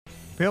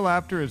Bill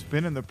Apter has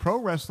been in the pro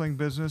wrestling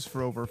business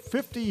for over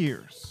 50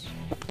 years.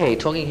 Hey,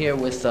 talking here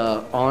with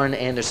Arn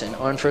Anderson.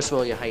 Arn, first of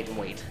all, your height and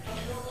weight.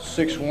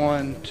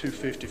 6'1",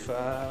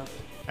 255.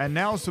 And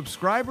now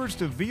subscribers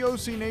to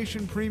VOC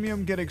Nation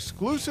Premium get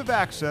exclusive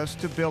access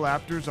to Bill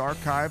Apter's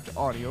archived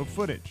audio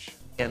footage.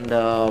 And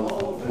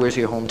where's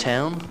your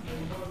hometown?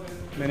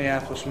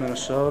 Minneapolis,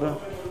 Minnesota.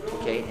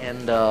 Okay,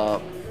 and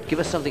give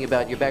us something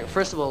about your back.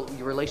 First of all,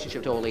 your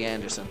relationship to Ole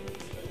Anderson.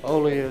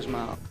 Ole is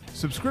my...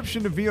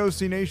 Subscription to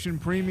VOC Nation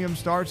Premium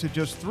starts at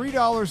just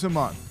 $3 a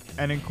month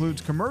and includes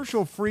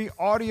commercial-free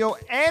audio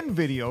and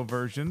video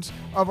versions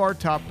of our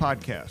top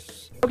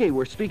podcasts. Okay,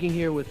 we're speaking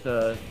here with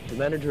the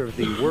manager of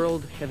the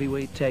World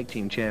Heavyweight Tag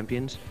Team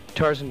Champions,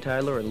 Tarzan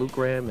Tyler and Luke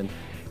Ram, and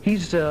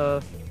he's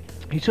sort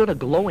of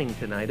glowing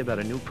tonight about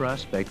a new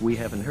prospect we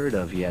haven't heard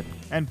of yet.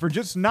 And for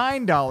just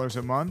 $9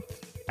 a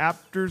month,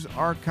 Apter's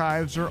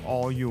archives are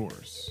all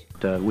yours.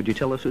 Would you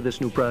tell us who this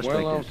new prospect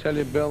is? Well, I'll tell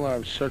you, Bill,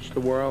 I've searched the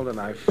world,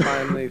 and I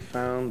finally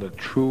found the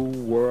true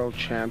world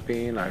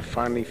champion. I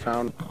finally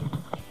found...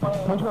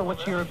 Benjamin,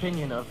 what's your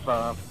opinion of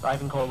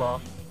Ivan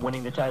Koloff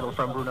winning the title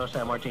from Bruno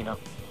Sammartino?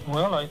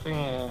 Well, I think,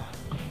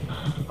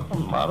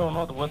 I don't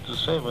know what to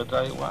say, but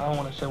I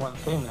want to say one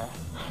thing.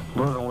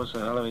 Bruno was a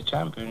hell of a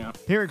champion. You know?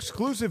 Hear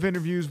exclusive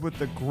interviews with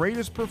the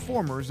greatest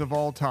performers of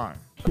all time.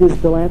 This is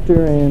Bill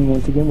Apter, and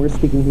once again, we're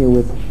speaking here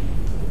with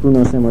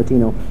Bruno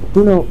Sammartino.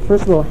 Bruno,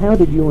 first of all, how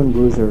did you and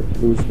Bruiser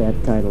lose that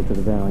title to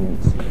the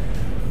Valiants?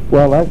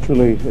 Well,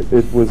 actually,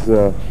 it was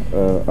a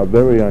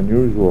very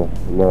unusual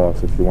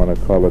loss, if you want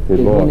to call it a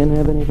loss. Did Heenan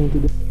have anything to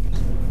do?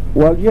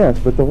 Well, yes,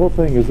 but the whole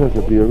thing is this: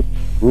 that the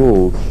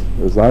rules,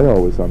 as I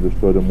always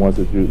understood them, was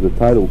that the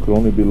title could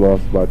only be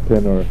lost by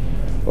pin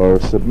or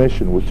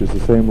submission, which is the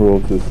same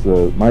rules as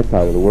my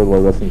title, the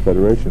Worldwide Wrestling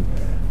Federation.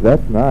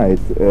 That night,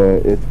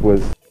 it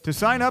was... To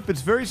sign up,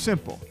 it's very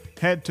simple.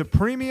 Head to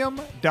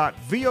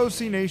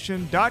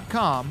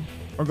premium.vocnation.com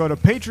or go to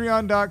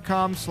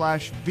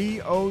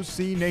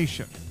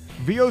patreon.com/VOCNation.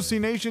 VOC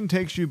Nation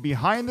takes you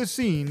behind the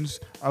scenes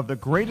of the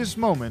greatest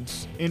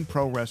moments in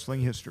pro wrestling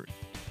history.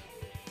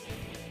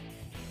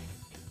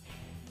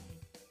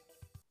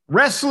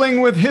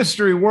 Wrestling with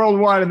History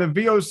worldwide on the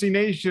VOC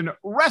Nation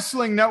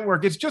Wrestling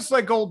Network. It's just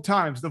like old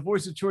times. The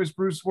voice of choice,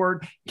 Bruce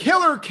Ward.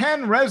 Killer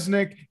Ken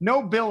Resnick.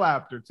 No Bill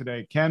Apter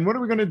today. Ken, what are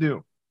we going to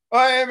do?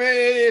 I mean,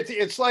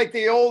 it's like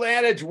the old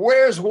adage,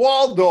 where's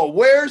Waldo?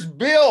 Where's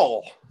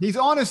Bill? He's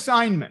on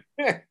assignment.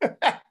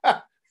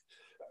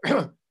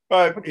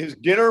 His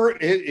dinner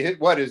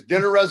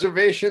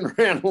reservation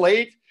ran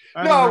late?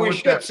 No, we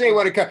should say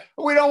what it comes.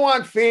 We don't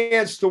want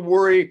fans to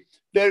worry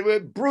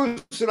that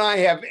Bruce and I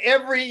have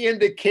every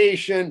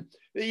indication,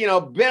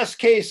 best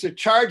case, the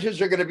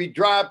charges are going to be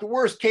dropped.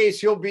 Worst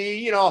case, he'll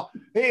be,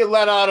 he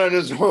let out on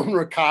his own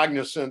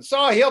recognizance.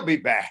 So he'll be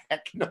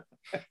back.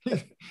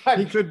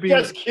 He could be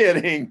just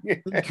kidding. He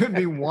could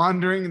be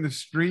wandering in the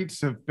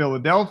streets of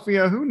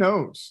Philadelphia. Who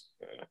knows?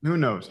 Who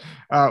knows?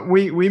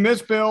 We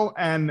miss Bill,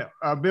 and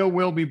Bill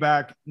will be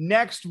back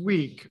next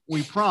week.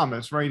 We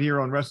promise, right here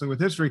on Wrestling with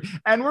History,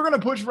 and we're going to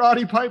push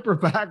Roddy Piper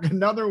back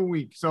another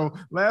week. So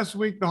last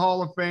week, the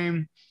Hall of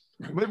Fame,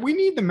 but we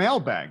need the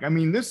mailbag. I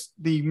mean,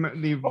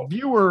 the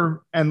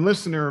viewer and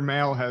listener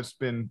mail has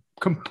been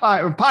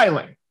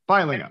piling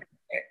up.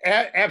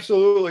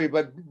 Absolutely,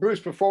 but Bruce,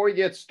 before we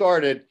get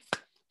started,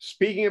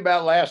 speaking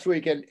about last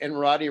week and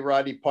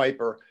Roddy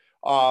Piper,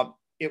 I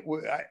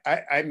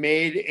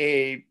made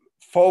a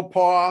faux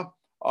pas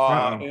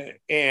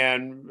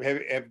and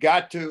have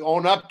got to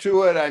own up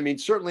to it. I mean,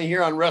 certainly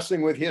here on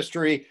Wrestling with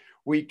History,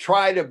 we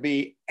try to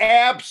be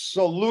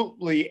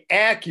absolutely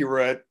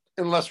accurate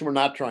unless we're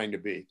not trying to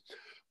be.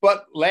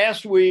 But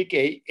last week,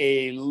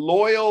 a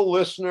loyal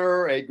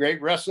listener, a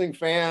great wrestling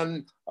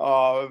fan,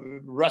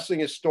 wrestling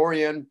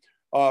historian,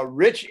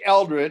 Rich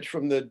Eldridge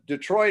from the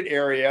Detroit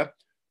area,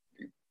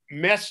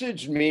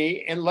 messaged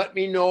me and let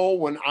me know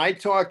when I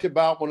talked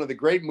about one of the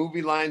great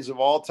movie lines of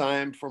all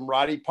time from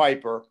Roddy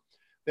Piper,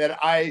 that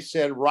I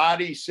said,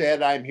 Roddy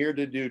said, I'm here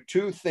to do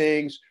two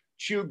things,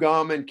 chew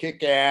gum and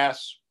kick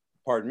ass,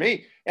 pardon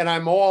me, and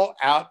I'm all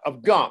out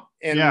of gum.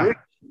 And Rick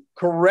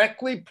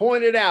correctly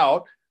pointed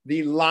out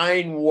the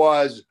line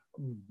was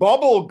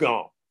bubble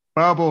gum.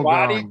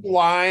 Roddy's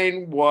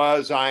line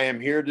was, I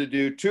am here to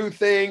do two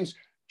things,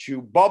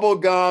 chew bubble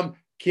gum,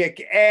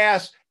 kick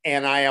ass,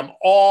 and I am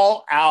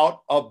all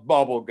out of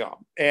bubble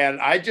gum.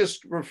 And I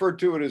just referred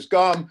to it as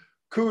gum.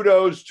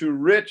 Kudos to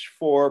Rich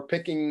for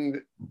picking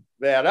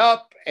that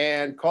up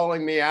and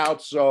calling me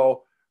out.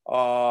 So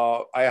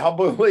I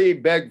humbly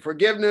beg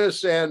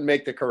forgiveness and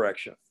make the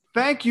correction.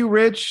 Thank you,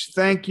 Rich.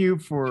 Thank you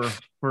for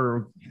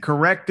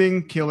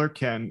correcting Killer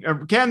Ken.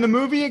 Ken, the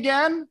movie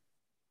again?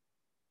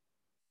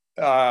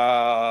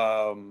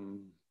 I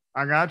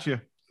got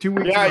you. 2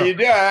 weeks Yeah, ago. you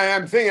did.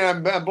 I'm thinking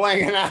I'm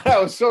blanking out. I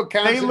was so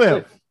concentrated. They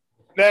live.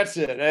 That's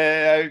it.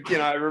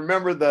 I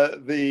remember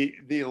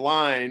the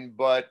line,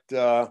 but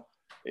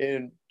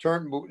in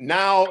turn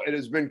now it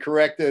has been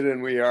corrected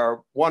and we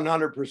are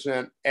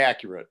 100%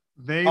 accurate.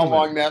 How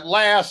long that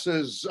lasts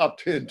is up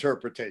to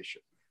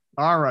interpretation.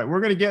 All right.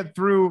 We're going to get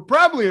through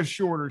probably a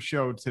shorter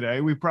show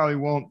today. We probably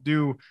won't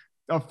do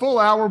a full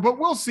hour, but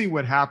we'll see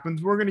what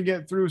happens. We're going to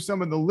get through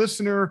some of the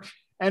listener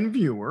and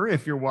viewer,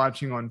 if you're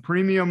watching on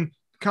premium,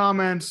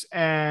 comments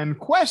and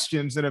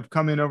questions that have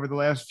come in over the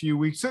last few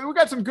weeks. So we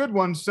got some good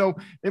ones, so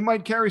it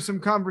might carry some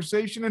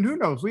conversation, and who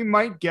knows, we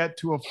might get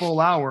to a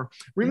full hour.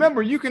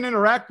 Remember, you can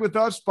interact with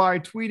us by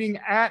tweeting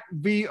at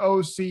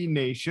VOC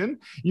Nation.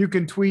 You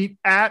can tweet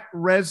at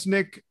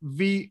Resnick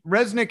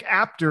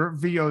Apter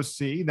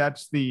VOC.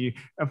 That's the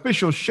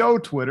official show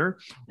Twitter.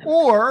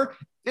 Or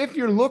if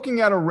you're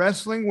looking at a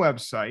wrestling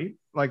website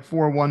like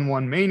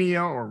 411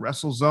 Mania or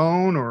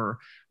WrestleZone or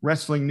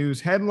Wrestling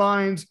News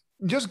Headlines,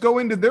 just go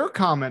into their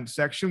comment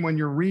section when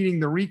you're reading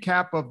the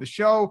recap of the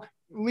show,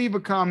 leave a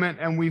comment,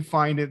 and we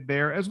find it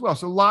there as well.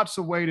 So lots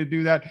of way to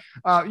do that.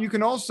 You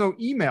can also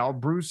email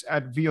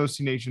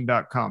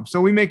bruce@vocnation.com.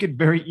 So we make it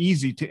very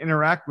easy to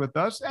interact with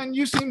us, and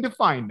you seem to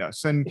find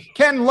us. And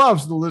Ken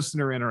loves the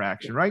listener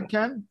interaction, right,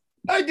 Ken?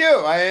 I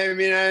do. I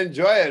mean, I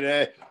enjoy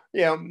it.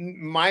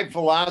 My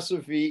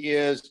philosophy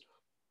is,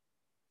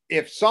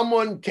 if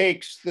someone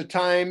takes the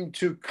time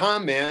to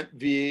comment,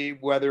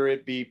 whether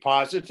it be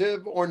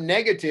positive or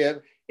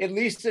negative, at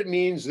least it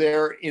means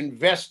they're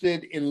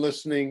invested in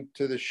listening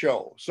to the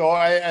show. So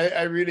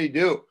I really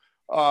do.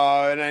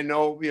 And I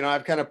know,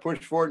 I've kind of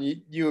pushed for it,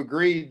 and you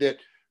agreed that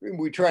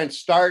we try and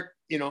start,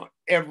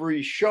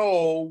 every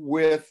show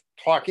with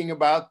talking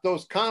about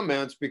those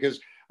comments, because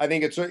I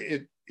think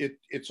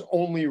it's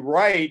only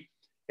right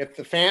if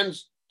the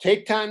fans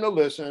take time to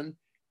listen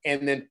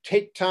and then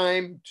take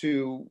time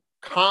to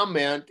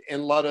comment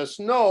and let us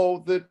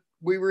know that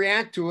we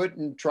react to it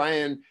and try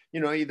and,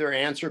 either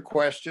answer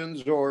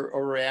questions or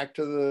react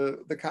to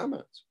the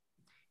comments.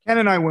 Ken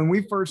and I, when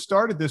we first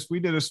started this, we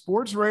did a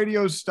sports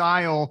radio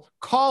style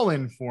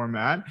call-in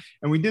format,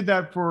 and we did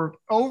that for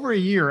over a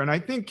year. And I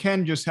think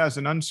Ken just has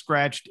an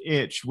unscratched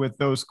itch with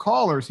those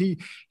callers. He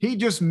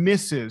just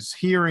misses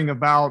hearing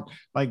about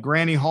like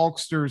Granny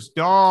Hulkster's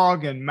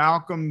dog and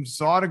Malcolm's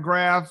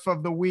autograph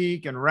of the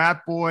week and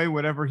Rat Boy,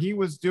 whatever he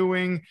was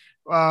doing.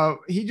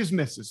 He just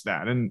misses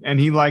that, and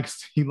he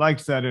likes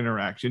that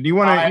interaction. Do you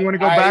want to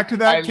go back to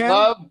that, Ken? I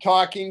love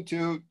talking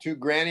to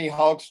Granny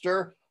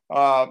Hulkster.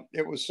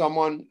 It was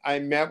someone I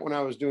met when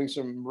I was doing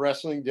some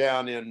wrestling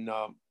down in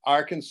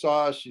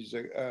Arkansas. She's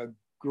a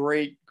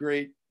great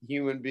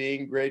human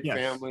being, great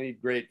family,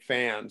 great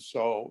fan.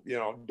 So,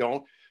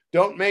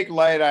 don't make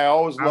light. I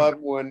always loved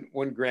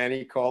when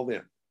Granny called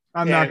in.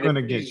 I'm not going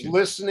to get you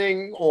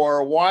listening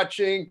or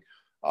watching.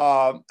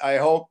 I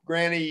hope,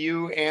 Granny,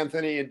 you,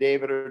 Anthony, and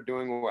David are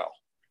doing well.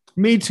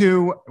 Me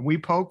too. We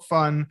poke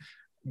fun,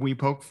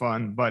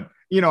 but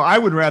I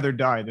would rather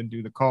die than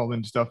do the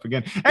call-in stuff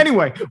again.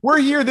 Anyway, we're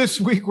here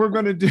this week. We're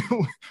going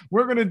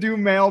to do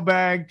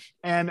mailbag.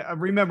 And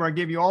remember, I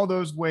gave you all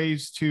those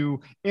ways to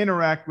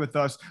interact with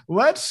us.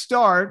 Let's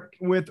start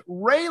with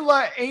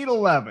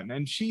Rayla811.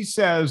 And she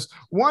says,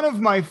 one of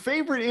my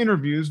favorite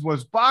interviews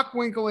was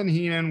Bockwinkel and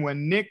Heenan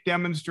when Nick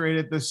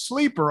demonstrated the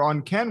sleeper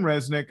on Ken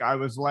Resnick. I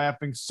was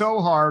laughing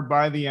so hard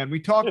by the end. We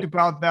talked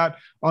about that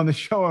on the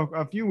show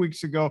a few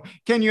weeks ago.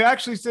 Ken, you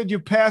actually said you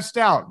passed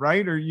out,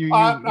 right? Or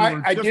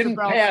I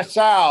didn't pass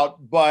out,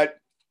 but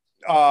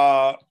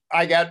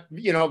I got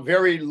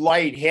very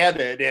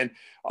lightheaded, and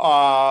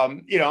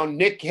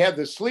Nick had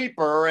the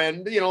sleeper,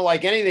 and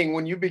like anything,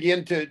 when you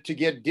begin to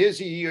get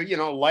dizzy,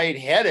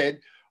 lightheaded,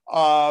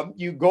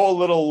 you go a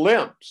little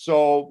limp.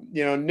 So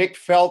Nick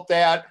felt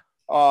that,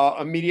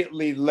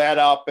 immediately let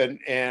up and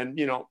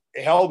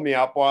held me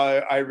up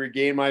while I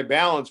regained my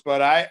balance.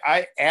 But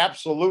I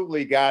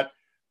absolutely got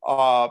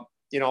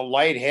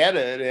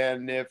lightheaded,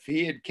 and if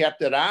he had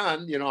kept it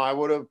on, I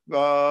would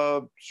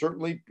have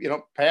certainly,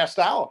 passed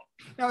out.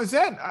 Now, is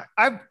that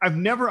I've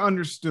never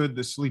understood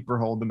the sleeper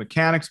hold, the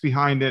mechanics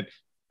behind it.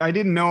 I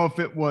didn't know if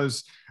it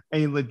was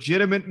a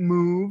legitimate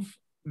move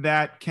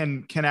that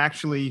can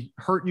actually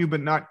hurt you but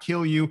not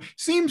kill you.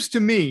 Seems to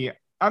me,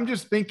 I'm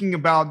just thinking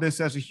about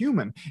this as a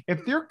human.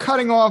 If they're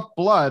cutting off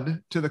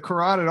blood to the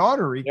carotid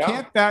artery,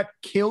 can't that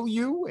kill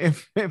you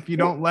if you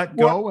don't let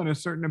go in a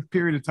certain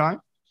period of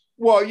time?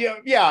 Well,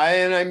 yeah.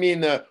 And I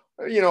mean,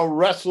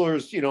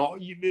 wrestlers,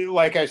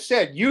 like I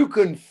said, you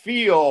can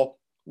feel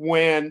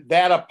when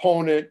that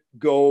opponent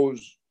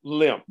goes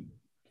limp.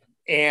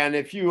 And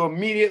if you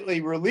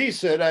immediately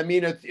release it, I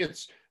mean,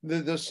 it's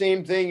the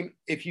same thing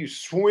if you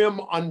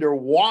swim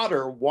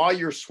underwater. While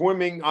you're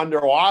swimming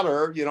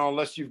underwater,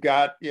 unless you've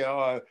got,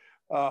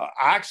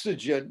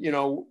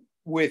 oxygen,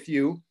 with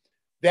you,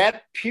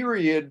 that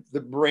period,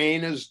 the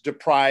brain is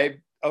deprived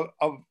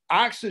of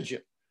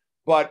oxygen.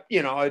 But,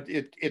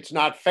 it's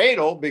not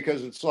fatal,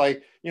 because it's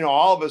like,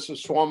 all of us have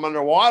swum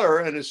underwater.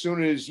 And as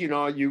soon as,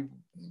 you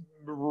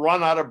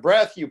run out of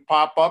breath, you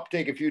pop up,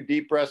 take a few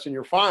deep breaths, and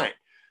you're fine.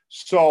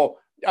 So,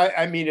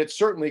 I mean, it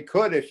certainly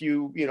could if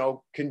you,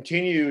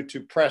 continue to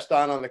press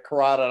down on the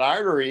carotid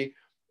artery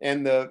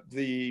and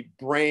the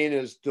brain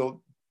is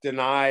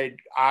denied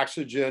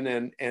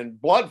oxygen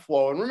and blood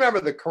flow. And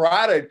remember, the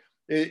carotid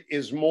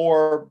is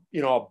more,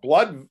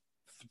 blood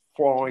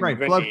flowing. Right,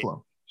 vein. blood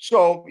flow.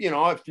 So,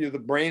 if the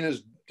brain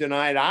is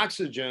denied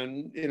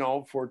oxygen,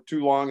 for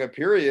too long a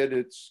period,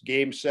 it's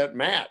game, set,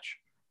 match.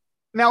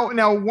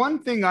 Now, one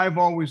thing I've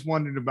always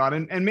wondered about,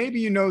 and maybe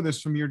you know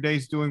this from your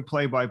days doing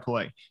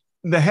play-by-play,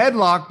 the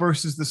headlock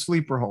versus the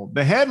sleeper hold.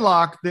 The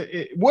headlock,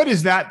 what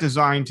is that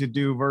designed to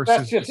do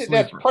versus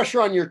that's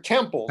pressure on your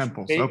temples.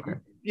 Okay.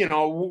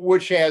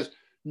 Which has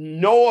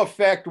no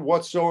effect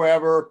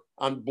whatsoever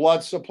on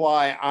blood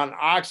supply, on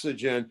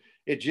oxygen.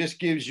 It just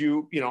gives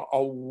you,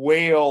 a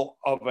whale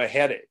of a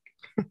headache.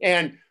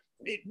 And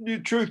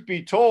truth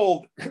be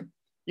told,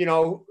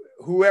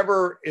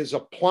 whoever is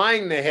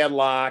applying the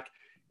headlock,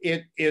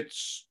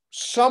 it's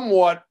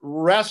somewhat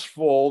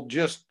restful,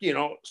 just,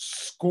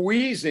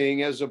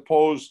 squeezing, as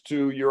opposed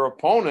to your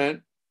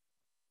opponent,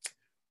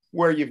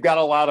 where you've got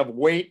a lot of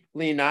weight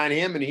lean on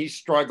him and he's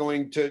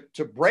struggling to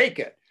break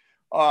it.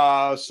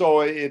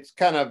 So it's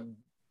kind of,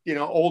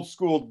 old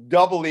school,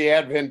 doubly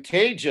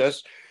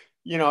advantageous,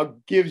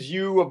 gives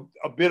you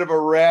a bit of a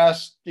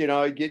rest,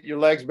 get your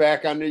legs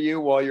back under you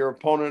while your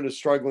opponent is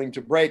struggling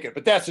to break it.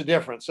 But that's the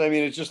difference. I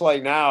mean, it's just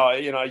like now,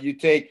 you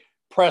take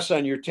press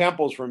on your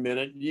temples for a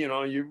minute,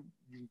 you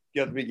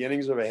get the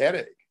beginnings of a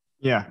headache.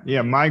 Yeah,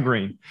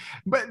 migraine.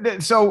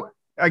 But so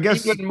I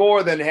guess even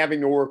more than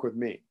having to work with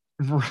me.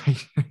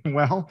 Right.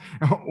 Well,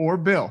 or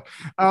Bill.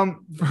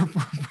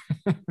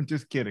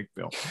 Just kidding,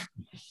 Bill.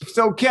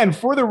 So Ken,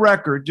 for the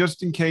record,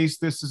 just in case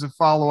this is a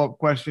follow-up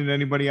question to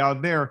anybody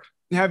out there,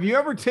 have you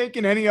ever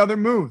taken any other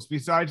moves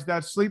besides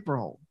that sleeper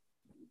hold?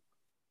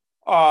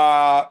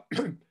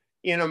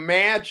 In a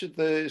match at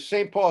the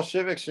St. Paul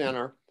Civic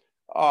Center,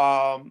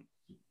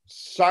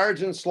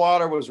 Sergeant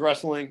Slaughter was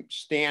wrestling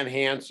Stan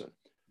Hansen.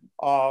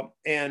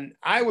 And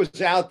I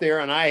was out there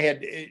and I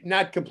had,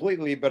 not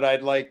completely, but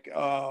I'd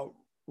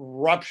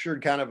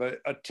ruptured kind of a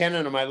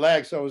tendon in my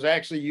leg. So I was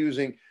actually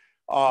using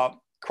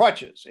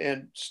crutches.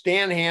 And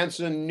Stan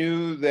Hansen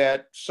knew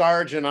that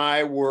Sarge and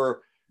I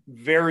were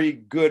very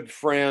good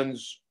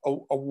friends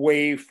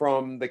away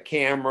from the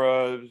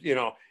camera.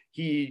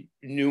 He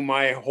knew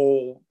my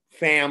whole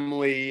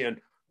family, and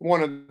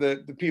one of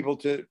the people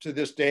to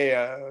this day,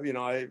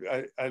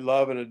 I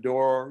love and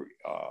adore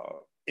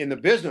in the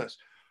business.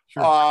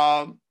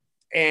 Sure.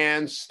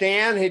 And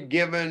Stan had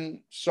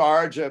given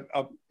Sarge a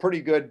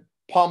pretty good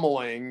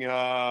pummeling.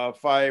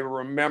 If I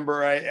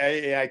remember,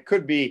 I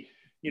could be,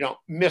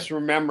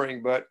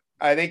 misremembering, but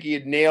I think he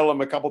had nailed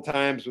him a couple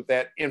times with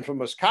that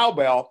infamous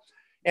cowbell.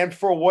 And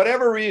for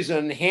whatever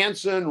reason,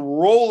 Hansen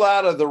rolled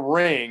out of the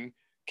ring,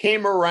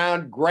 came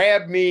around,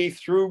 grabbed me,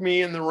 threw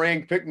me in the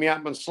ring, picked me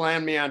up and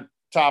slammed me on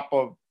top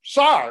of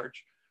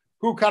Sarge,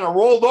 who kind of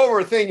rolled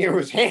over thinking it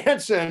was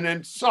Hansen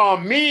and saw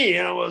me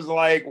and was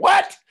like,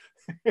 what?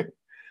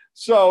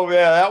 So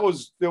yeah, that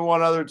was the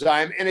one other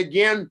time. And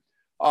again,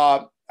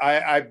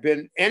 I've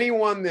been,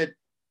 anyone that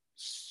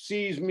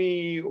sees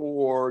me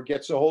or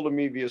gets a hold of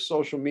me via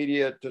social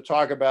media to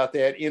talk about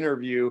that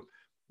interview,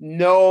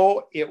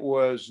 no, it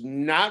was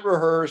not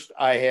rehearsed.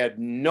 I had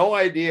no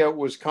idea it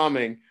was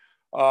coming.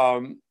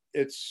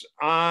 It's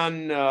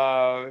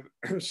on,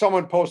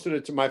 someone posted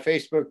it to my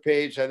Facebook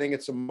page. I think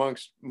it's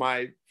amongst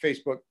my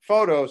Facebook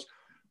photos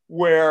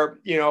where,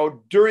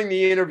 during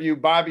the interview,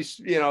 Bobby,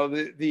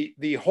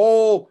 the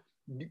whole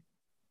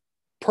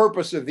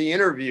purpose of the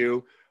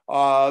interview,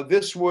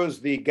 this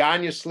was the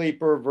Gagne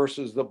sleeper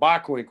versus the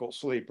Bockwinkel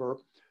sleeper.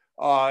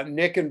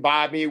 Nick and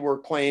Bobby were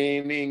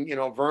claiming,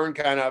 Vern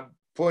kind of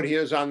put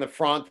his on the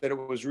front, that it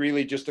was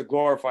really just a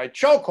glorified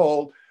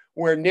chokehold,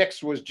 where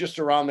Nick's was just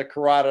around the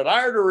carotid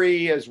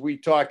artery. As we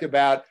talked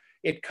about,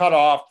 it cut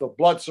off the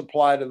blood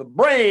supply to the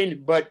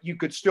brain, but you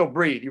could still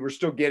breathe. You were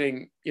still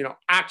getting,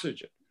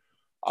 oxygen.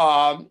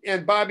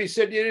 And Bobby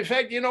said, in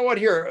fact, you know what,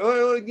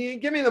 here,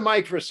 give me the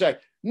mic for a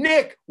sec.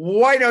 Nick,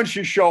 why don't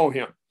you show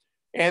him?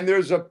 And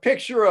there's a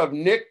picture of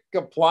Nick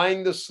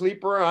applying the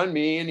sleeper on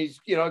me, and he's,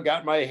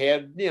 got my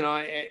head,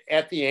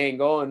 at the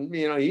angle, and,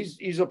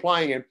 he's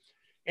applying it.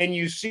 And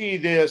you see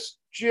this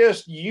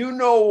just,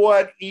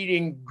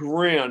 eating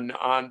grin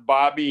on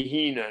Bobby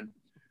Heenan,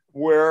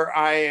 where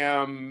I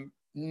am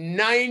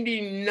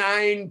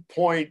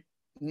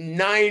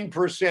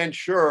 99.9%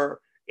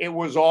 sure it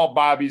was all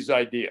Bobby's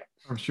idea.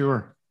 I'm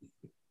sure.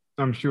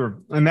 And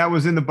that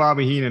was in the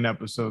Bobby Heenan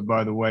episode,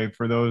 by the way,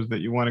 for those that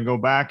you want to go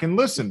back and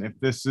listen, if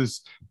this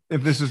is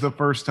the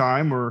first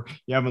time or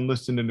you haven't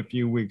listened in a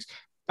few weeks.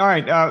 All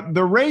right.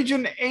 The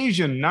Raging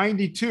Asian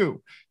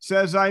 92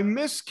 says, I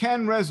miss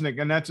Ken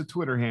Resnick. And that's a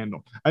Twitter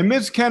handle. I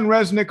miss Ken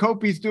Resnick.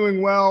 Hope he's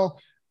doing well.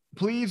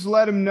 Please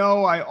let him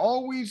know I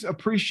always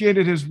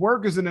appreciated his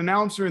work as an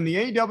announcer in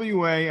the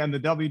AWA and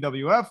the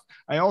WWF.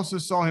 I also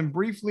saw him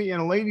briefly in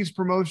a ladies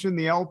promotion,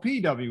 the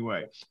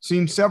LPWA.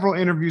 Seen several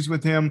interviews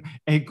with him.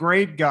 A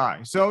great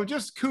guy. So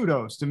just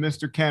kudos to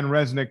Mr. Ken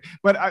Resnick.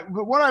 But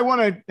what I want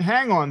to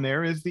hang on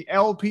there is the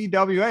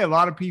LPWA. A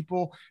lot of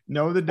people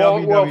know the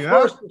WWF.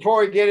 Well, first,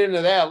 before we get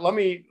into that, let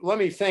me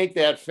thank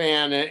that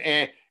fan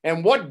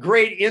and what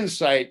great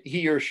insight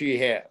he or she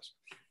has.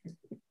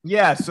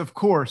 Yes, of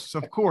course,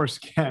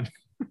 Ken.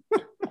 A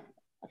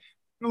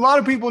lot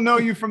of people know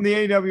you from the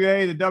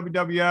AWA, the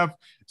WWF.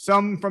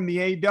 some from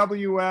the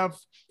AWF.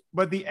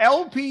 But the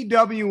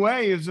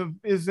LPWA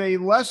is a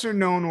lesser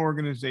known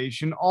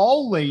organization,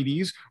 all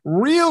ladies,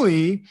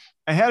 really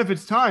ahead of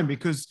its time,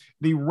 because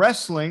the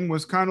wrestling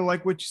was kind of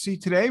like what you see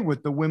today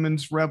with the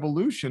women's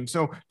revolution.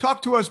 So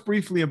talk to us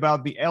briefly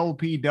about the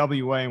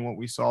LPWA and what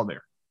we saw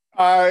there.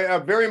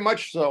 Very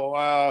much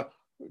so.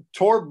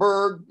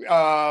 Torberg,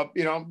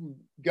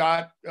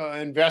 got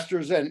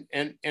investors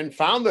and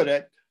founded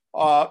it.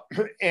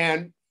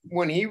 And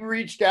when he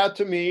reached out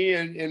to me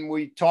and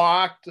we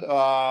talked,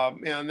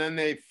 and then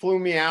they flew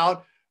me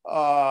out.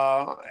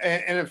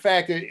 And in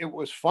fact, it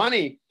was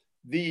funny.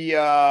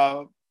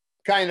 The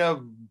kind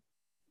of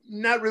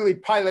not really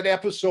pilot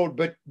episode,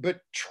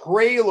 but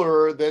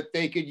trailer that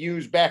they could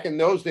use back in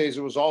those days.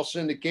 It was all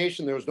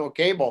syndication. There was no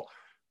cable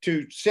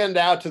to send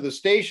out to the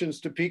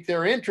stations to pique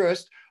their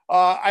interest.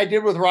 I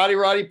did with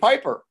Roddy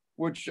Piper,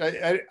 which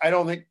I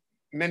don't think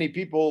many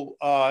people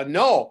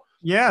know.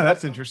 Yeah,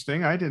 that's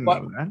interesting. I didn't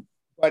know that.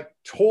 But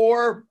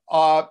Tor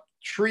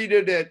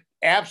treated it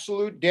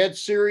absolute dead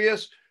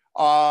serious,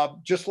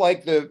 just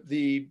like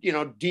the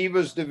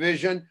Divas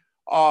division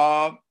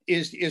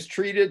is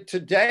treated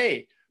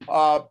today.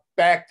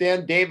 Back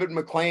then, David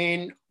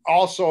McLean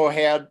also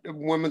had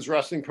women's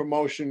wrestling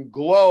promotion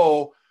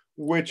Glow,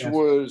 which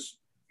was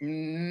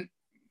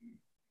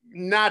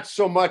not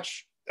so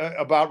much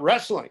about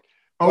wrestling.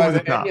 Over the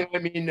top.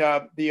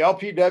 The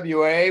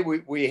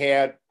LPWA, we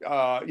had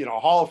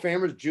Hall of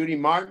Famers Judy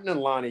Martin and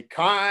Lonnie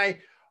Kai,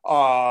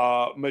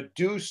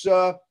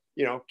 Medusa,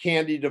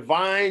 Candy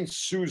Devine,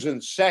 Susan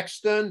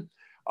Sexton,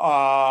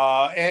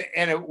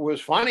 and it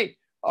was funny.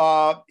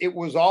 It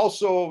was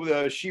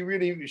also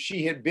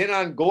she had been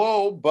on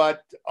Glow,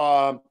 but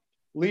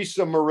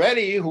Lisa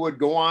Moretti, who would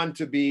go on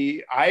to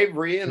be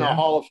Ivory and a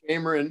Hall of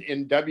Famer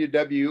in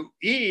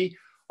WWE,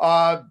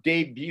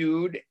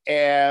 debuted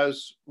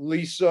as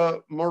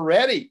Lisa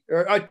Moretti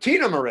or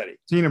Tina Moretti.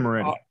 Tina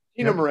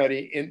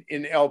Moretti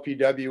in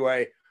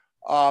LPWA.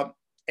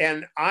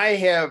 And I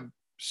have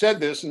said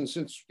this, and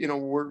since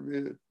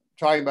we're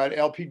talking about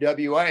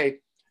LPWA,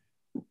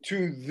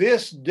 to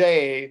this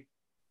day,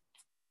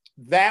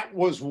 that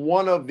was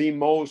one of the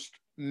most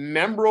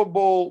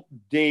memorable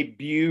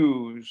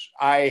debuts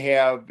I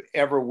have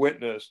ever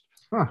witnessed.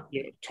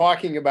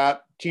 Talking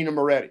about Tina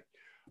Moretti.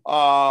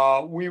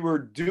 We were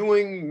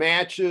doing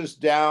matches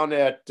down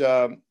at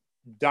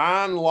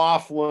Don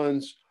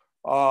Laughlin's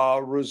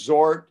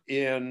resort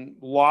in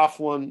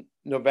Laughlin,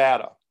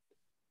 Nevada.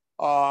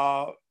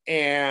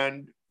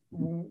 And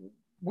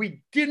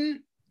we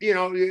didn't,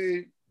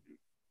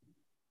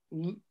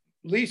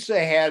 Lisa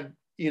had,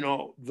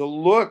 the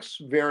looks,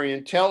 very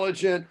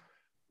intelligent,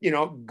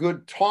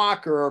 good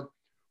talker.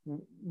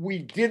 We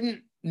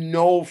didn't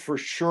know for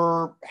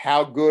sure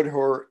how good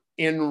her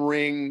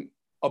in-ring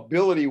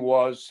ability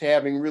was,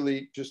 having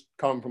really just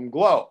come from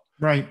Glow.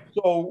 Right.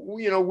 So,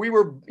 we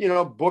were,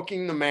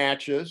 booking the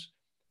matches,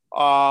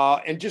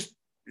 and just,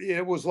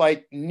 it was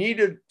like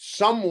needed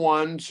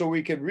someone so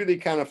we could really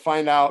kind of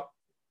find out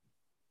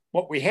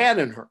what we had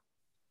in her.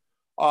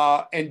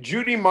 And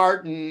Judy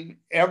Martin,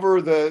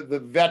 ever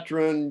the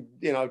veteran,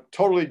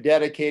 totally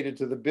dedicated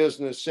to the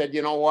business, said,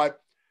 you know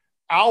what,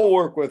 I'll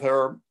work with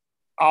her.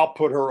 I'll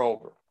put her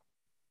over.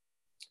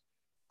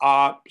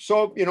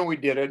 So, we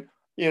did it.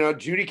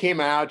 Judy came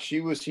out, she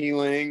was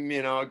healing,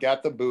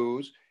 got the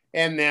booze.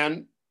 And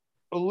then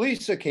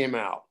Lisa came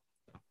out,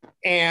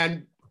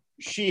 and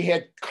she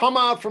had come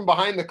out from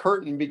behind the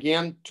curtain,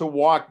 began to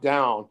walk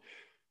down.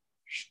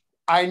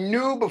 I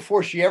knew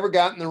before she ever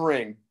got in the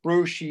ring,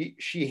 Bruce,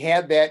 she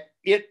had that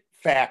it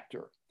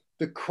factor.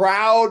 The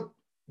crowd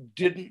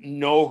didn't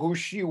know who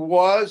she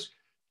was,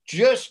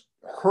 just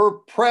her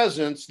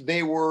presence.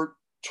 They were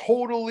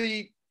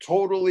totally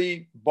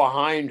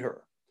behind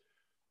her.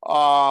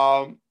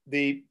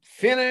 The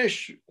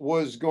finish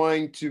was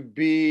going to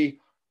be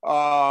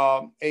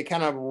a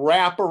kind of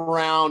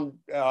wraparound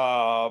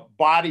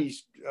body.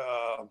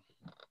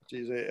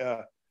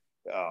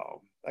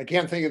 I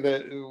can't think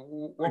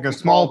of like a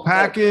small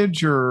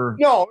package or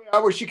no,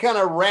 where she kind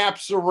of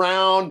wraps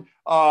around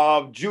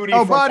Judy.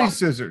 Oh, body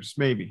scissors,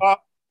 maybe.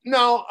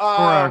 No,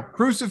 or a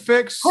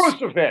crucifix.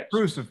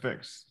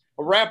 Crucifix.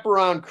 A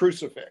wraparound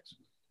crucifix.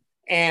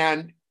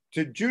 And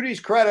to Judy's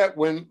credit,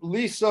 when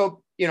Lisa,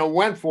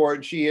 went for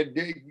it, she had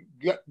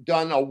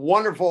done a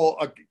wonderful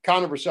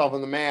account of herself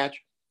in the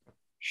match.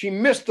 She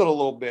missed it a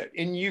little bit,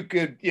 and you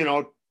could,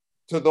 to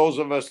those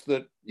of us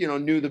that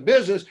knew the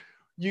business,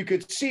 you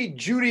could see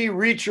Judy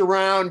reach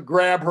around,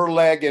 grab her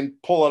leg, and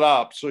pull it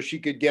up so she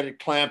could get it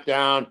clamped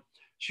down.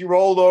 She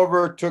rolled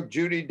over, took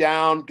Judy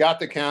down, got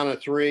the count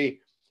of 3,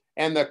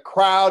 and the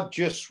crowd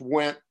just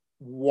went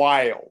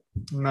wild.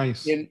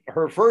 Nice. In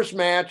her first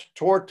match,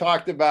 Tor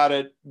talked about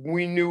it.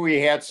 We knew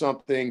we had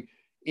something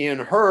in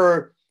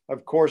her.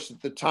 Of course,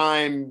 at the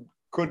time,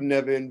 couldn't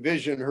have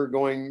envisioned her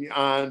going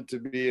on to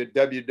be a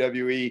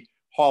WWE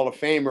Hall of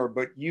Famer,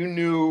 but you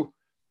knew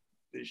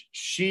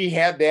she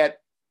had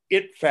that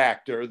it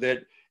factor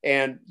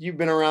and you've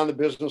been around the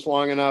business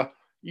long enough.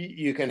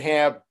 You can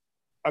have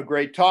a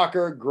great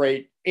talker,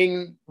 great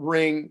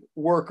in-ring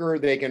worker.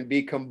 They can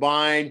be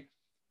combined,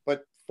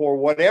 but for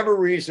whatever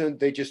reason,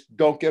 they just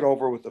don't get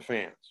over with the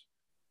fans.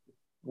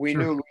 We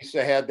knew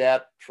Lisa had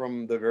that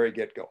from the very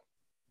get-go.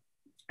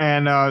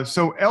 And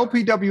so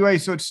LPWA,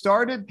 so it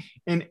started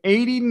in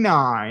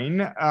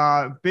 89,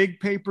 big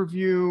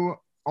pay-per-view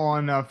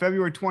on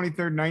February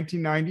 23rd,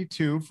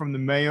 1992 from the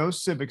Mayo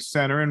Civic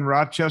Center in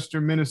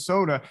Rochester,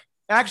 Minnesota.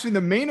 Actually,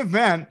 the main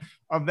event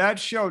of that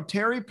show,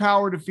 Terry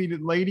Power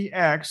defeated Lady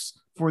X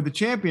for the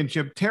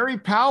championship. Terry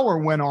Power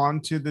went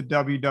on to the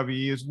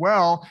WWE as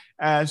well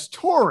as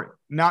Tori,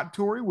 not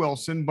Tori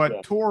Wilson,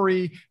 but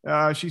Tori.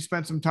 She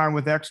spent some time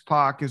with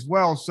X-Pac as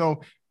well.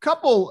 So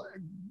couple,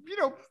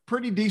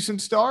 pretty decent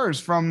stars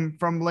from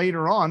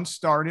later on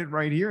started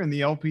right here in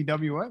the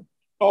LPWA.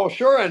 Oh,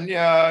 sure. And,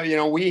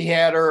 we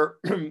had her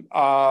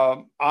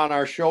on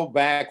our show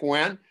back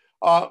when.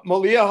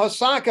 Malia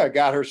Hosaka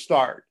got her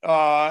start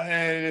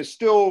and is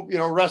still,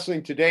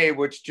 wrestling today,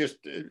 which just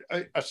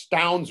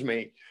astounds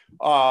me.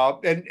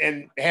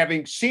 And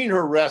having seen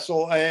her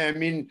wrestle, I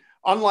mean,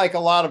 unlike a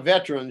lot of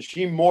veterans,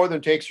 she more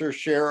than takes her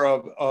share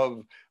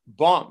of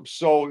bumps.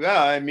 So,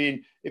 I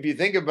mean, if you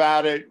think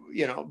about it,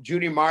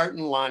 Judy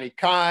Martin, Lonnie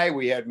Kai,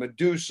 we had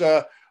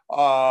Medusa,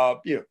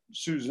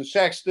 Susan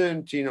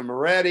Sexton, Tina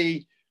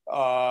Moretti,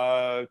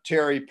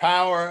 Terry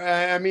Power.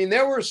 I mean,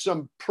 there were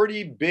some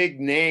pretty big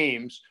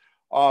names.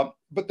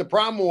 But the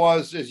problem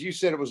was, as you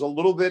said, it was a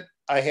little bit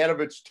ahead of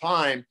its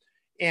time,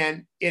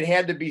 and it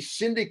had to be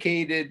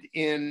syndicated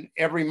in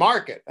every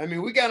market. I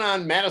mean, we got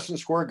on Madison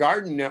Square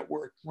Garden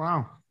Network.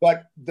 Wow.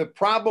 But the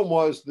problem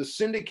was the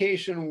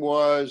syndication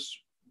was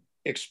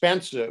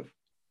expensive,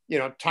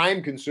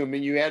 time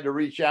consuming. You had to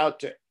reach out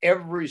to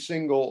every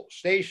single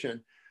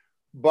station.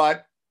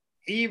 But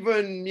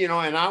even,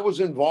 and I was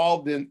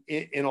involved in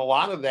a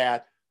lot of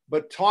that,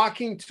 but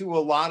talking to a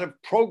lot of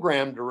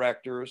program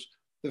directors,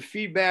 the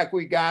feedback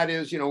we got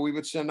is, we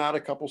would send out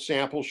a couple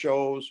sample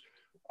shows.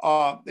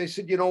 They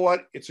said, you know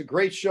what, it's a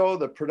great show.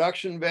 The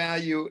production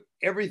value,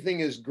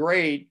 everything is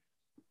great,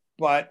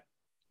 but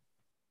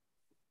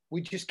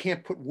we just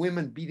can't put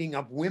women beating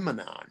up women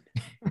on,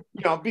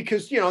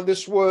 because,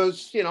 this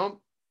was,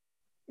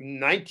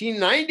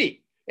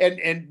 1990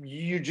 and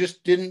you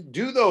just didn't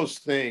do those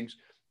things.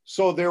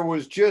 So there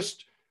was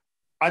just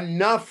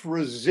enough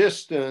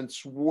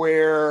resistance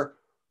where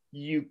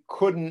you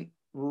couldn't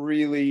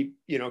really,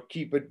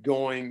 keep it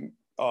going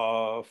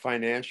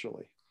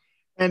financially.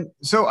 And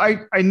so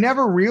I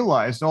never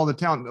realized all the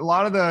talent. A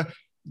lot of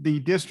the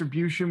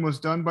distribution was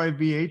done by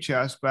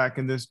VHS back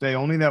in this day,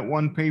 only that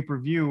one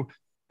pay-per-view.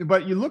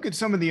 But you look at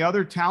some of the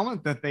other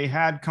talent that they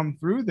had come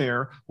through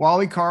there.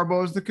 Wally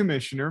Carbo is the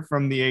commissioner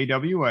from the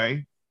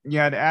AWA. You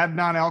had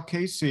Adnan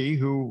Al-KC,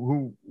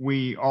 who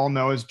we all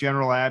know as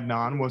General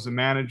Adnan, was a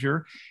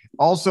manager.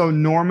 Also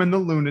Norman the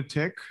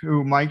Lunatic,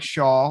 Mike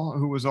Shaw,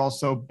 who was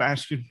also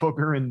Bastion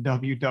Booger in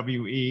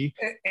WWE.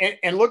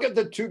 And look at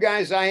the two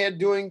guys I had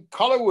doing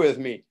color with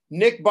me,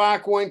 Nick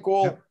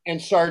Bockwinkel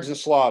and Sergeant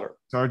Slaughter.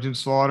 Sergeant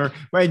Slaughter.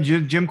 Right,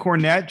 Jim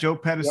Cornette, Joe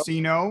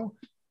Pedicino,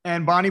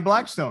 and Bonnie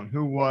Blackstone,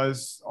 who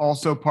was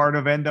also part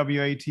of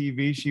NWA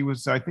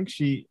TV. I think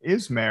she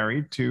is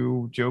married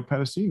to Joe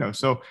Pedicino.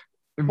 So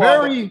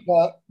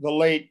the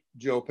late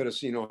Joe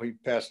Pedicino, he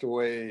passed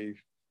away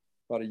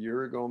about a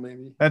year ago,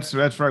 maybe. That's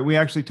right. We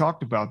actually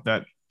talked about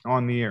that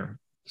on the air.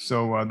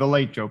 So the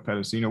late Joe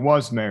Pedicino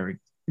was married,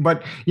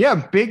 but yeah,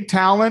 big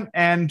talent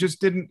and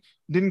just didn't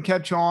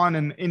catch on.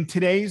 And in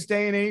today's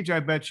day and age, I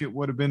bet you it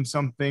would have been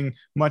something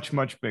much,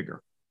 much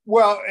bigger.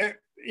 Well,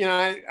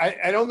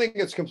 I don't think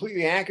it's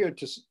completely accurate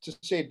to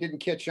say it didn't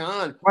catch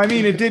on. I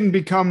mean, it didn't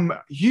become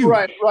huge.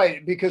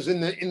 Right. Because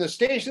in the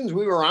stations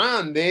we were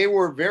on, they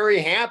were very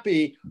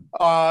happy,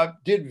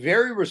 did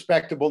very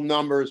respectable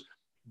numbers.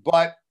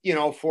 But,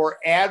 for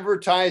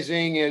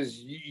advertising, as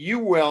you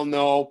well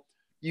know,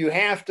 you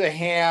have to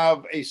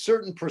have a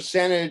certain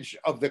percentage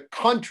of the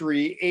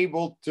country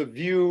able to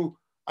view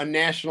a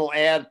national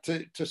ad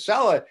to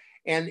sell it.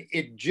 And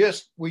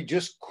we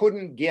just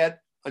couldn't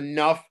get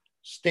enough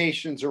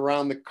stations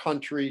around the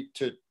country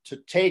to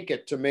take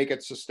it, to make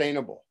it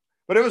sustainable.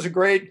 But it was a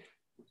great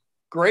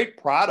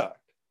product.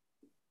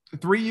 A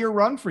 3-year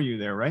run for you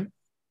there, right?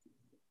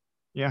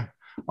 Yeah.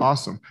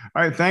 Awesome.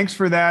 All right. Thanks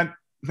for that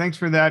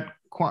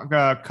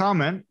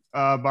comment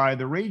by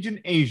the Raging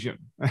Asian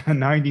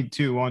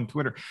 92 on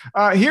Twitter.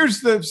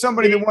 Here's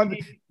somebody that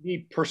wanted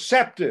the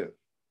perceptive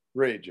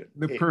Raging.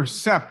 The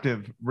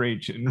perceptive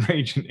Raging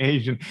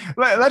Asian.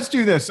 Let's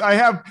do this. I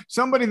have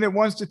somebody that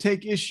wants to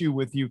take issue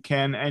with you,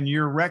 Ken, and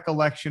your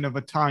recollection of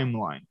a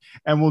timeline.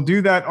 And we'll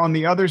do that on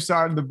the other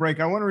side of the break.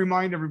 I want to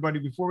remind everybody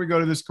before we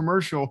go to this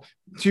commercial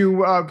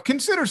to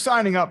consider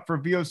signing up for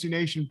VOC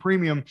Nation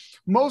Premium.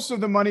 Most of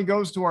the money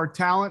goes to our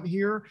talent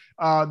here.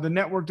 The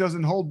network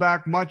doesn't hold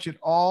back much at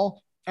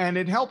all. And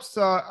it helps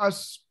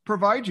us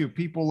provide you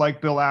people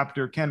like Bill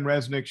Apter, Ken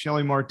Resnick,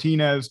 Shelly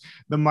Martinez,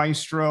 the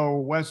Maestro,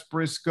 Wes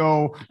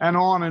Briscoe, and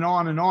on and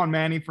on and on.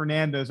 Manny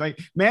Fernandez.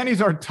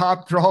 Manny's our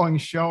top drawing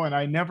show, and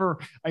I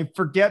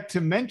forget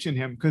to mention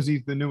him because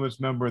he's the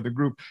newest member of the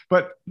group.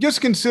 But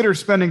just consider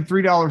spending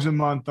 $3 a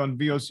month on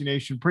VOC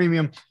Nation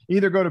Premium.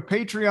 Either go to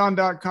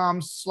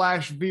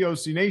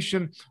patreon.com/VOC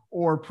Nation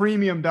or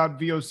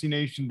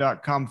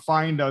premium.vocnation.com.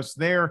 Find us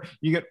there.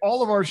 You get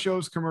all of our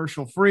shows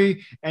commercial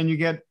free, and you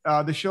get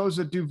the shows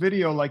that do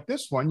video like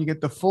this one. You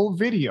get the full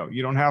video.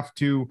 You don't have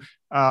to,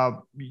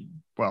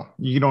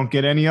 you don't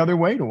get any other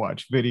way to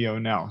watch video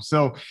now.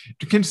 So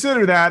to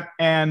consider that,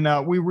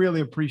 and we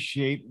really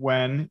appreciate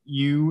when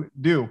you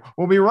do.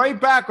 We'll be right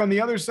back on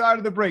the other side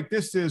of the break.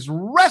 This is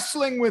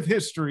Wrestling with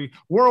History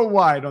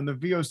Worldwide on the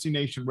VOC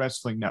Nation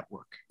Wrestling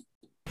Network.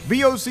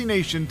 VOC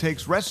Nation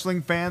takes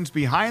wrestling fans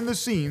behind the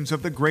scenes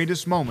of the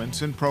greatest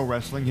moments in pro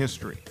wrestling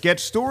history. Get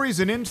stories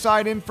and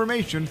inside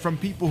information from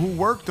people who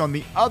worked on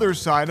the other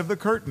side of the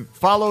curtain.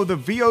 Follow the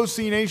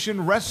VOC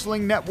Nation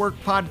Wrestling Network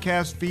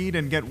podcast feed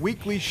and get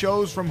weekly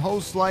shows from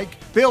hosts like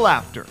Bill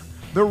Apter,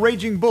 The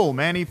Raging Bull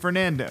Manny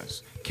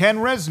Fernandez, Ken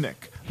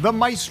Resnick, The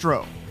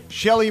Maestro,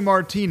 Shelly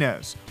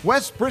Martinez,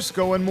 Wes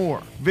Briscoe, and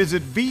more.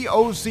 Visit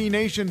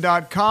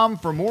VOCNation.com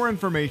for more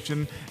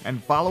information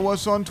and follow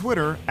us on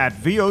Twitter at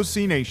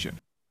VOC Nation.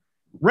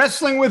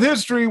 Wrestling with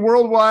History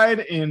Worldwide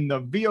in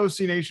the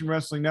VOC Nation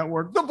Wrestling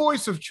Network. The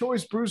voice of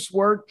choice, Bruce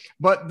Wirt,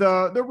 but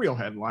the real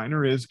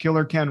headliner is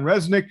Killer Ken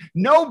Resnick.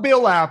 No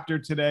Bill Apter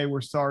today. We're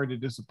sorry to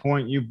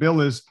disappoint you.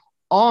 Bill is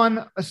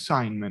on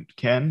assignment,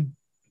 Ken.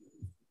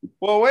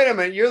 Well, wait a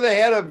minute. You're the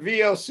head of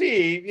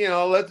VOC. You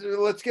know,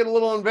 let's get a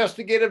little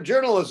investigative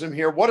journalism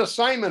here. What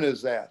assignment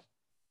is that?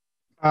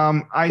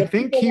 I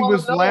think he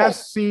was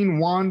last seen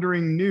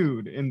wandering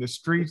nude in the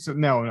streets of.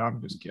 No, I'm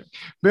just kidding.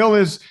 Bill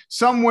is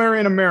somewhere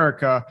in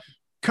America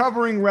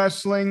covering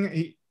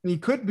wrestling. He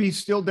could be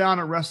still down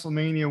at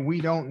WrestleMania.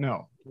 We don't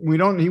know.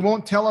 He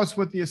won't tell us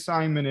what the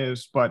assignment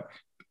is, but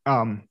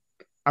I'm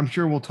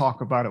sure we'll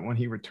talk about it when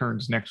he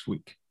returns next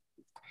week.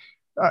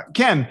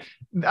 Ken,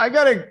 I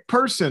got a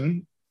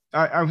person.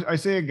 I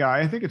say a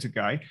guy, I think it's a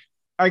guy.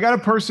 I got a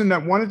person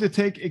that wanted to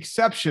take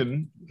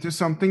exception to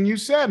something you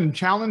said and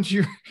challenge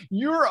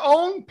your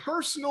own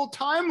personal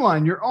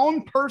timeline, your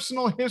own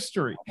personal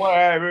history.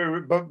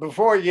 Well, but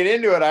before we get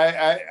into it,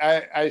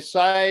 I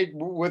side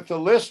with the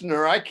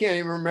listener. I can't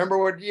even remember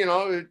what,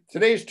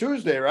 today's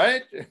Tuesday,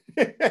 right?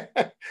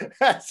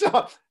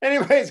 So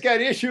anybody's got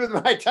an issue with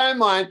my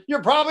timeline,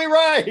 you're probably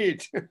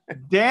right.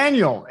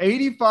 Daniel,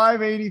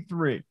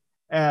 8583.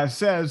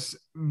 Says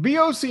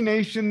VOC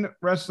Nation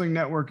Wrestling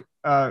Network.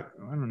 I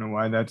don't know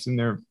why that's in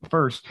there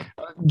first.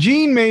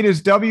 Gene made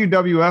his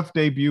WWF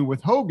debut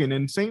with Hogan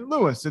in St.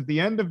 Louis at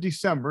the end of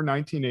December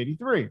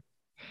 1983.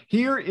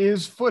 Here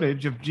is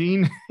footage of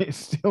Gene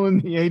still in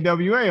the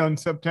AWA on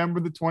September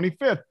the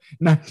 25th,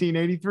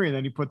 1983. And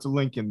then he puts a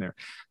link in there.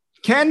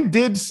 Ken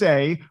did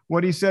say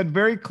what he said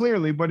very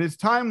clearly, but his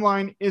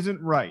timeline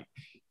isn't right.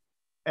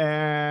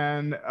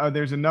 And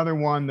there's another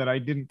one that I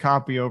didn't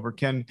copy over,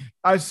 Ken.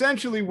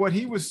 Essentially, what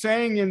he was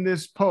saying in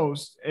this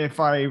post, if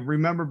I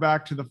remember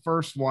back to the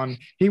first one,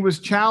 he was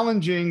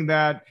challenging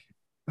that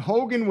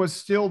Hogan was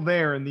still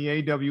there in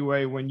the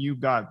AWA when you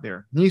got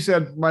there. He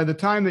said by the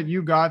time that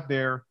you got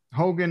there,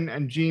 Hogan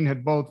and Gene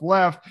had both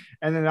left.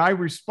 And then I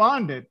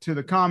responded to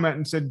the comment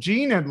and said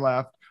Gene had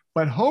left,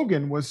 but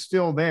Hogan was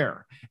still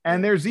there.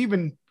 And there's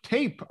even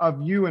tape of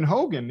you and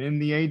Hogan in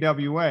the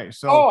AWA.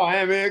 So,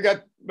 I mean, I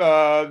got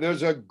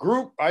there's a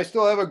group. I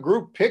still have a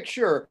group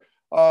picture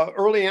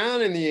early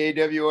on in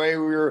the AWA. We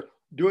were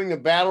doing the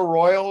battle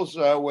royals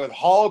with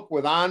Hulk,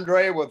 with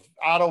Andre, with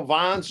Otto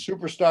Vance,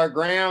 Superstar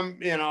Graham.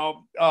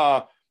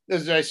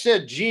 As I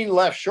said, Gene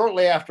left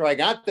shortly after I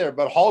got there,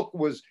 but Hulk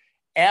was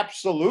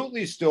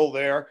absolutely still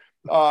there.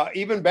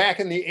 Even back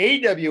in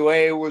the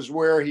AWA was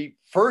where he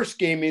first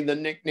gave me the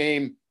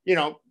nickname,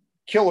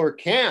 Killer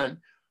Ken.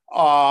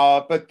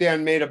 But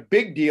then made a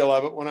big deal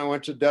of it when I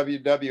went to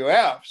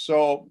WWF.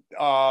 So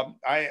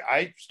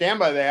I stand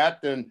by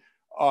that. And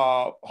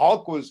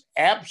Hulk was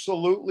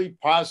absolutely,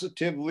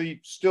 positively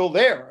still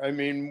there. I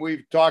mean,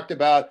 we've talked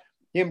about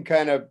him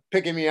kind of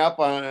picking me up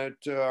on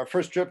our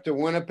first trip to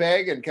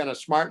Winnipeg and kind of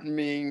smartening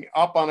me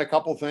up on a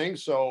couple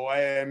things. So,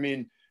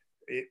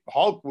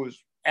 Hulk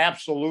was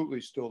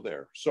absolutely still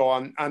there. So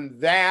on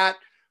that,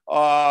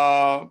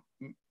 I'm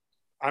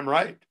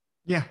right.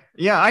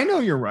 Yeah, I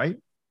know you're right.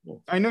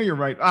 I know you're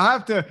right. I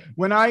have to,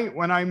 when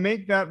I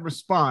make that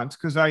response,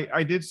 because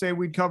I did say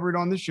we'd cover it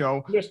on the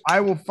show,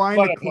 I will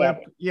find a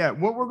clip. Yeah,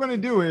 what we're going to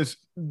do is,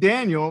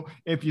 Daniel,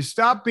 if you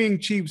stop being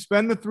cheap,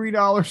 spend the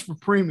 $3 for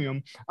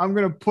premium. I'm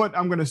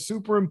going to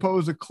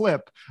superimpose a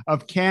clip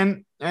of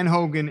Ken and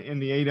Hogan in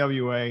the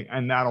AWA,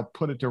 and that'll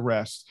put it to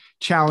rest.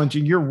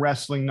 Challenging your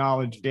wrestling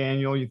knowledge,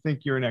 Daniel. You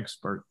think you're an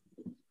expert.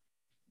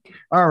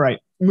 All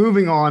right,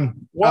 moving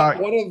on.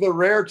 One of the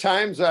rare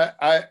times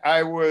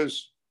I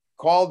was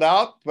called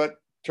out, but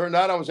turned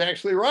out I was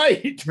actually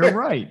right.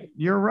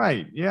 You're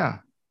right. Yeah.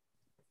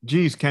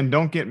 Geez, Ken,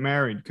 don't get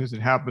married because it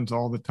happens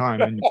all the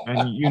time.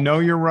 And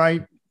you're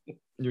right.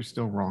 You're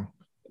still wrong.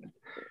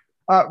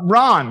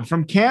 Ron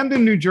from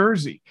Camden, New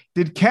Jersey.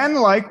 Did Ken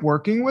like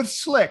working with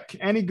Slick?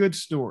 Any good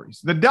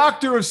stories? The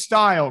Doctor of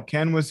Style,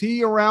 Ken, was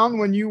he around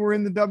when you were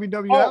in the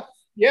WWF? Oh,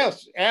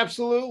 yes,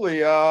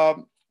 absolutely. I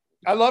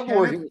love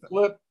working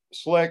with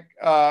Slick.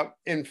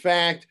 In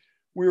fact,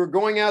 we were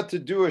going out to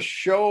do a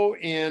show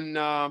in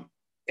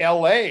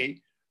LA,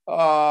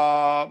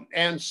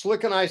 and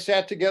Slick and I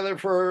sat together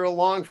for a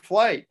long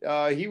flight.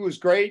 He was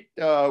great.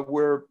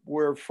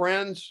 We're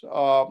friends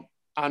on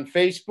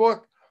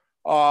Facebook.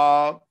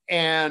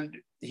 And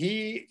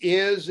he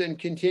is and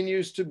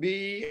continues to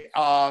be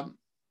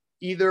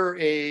either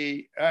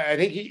I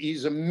think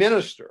he's a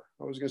minister.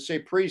 I was going to say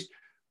priest,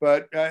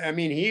 but I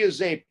mean, he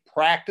is a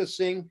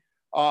practicing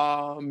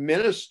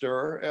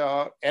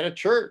minister at a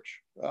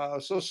church.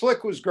 So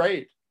Slick was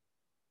great.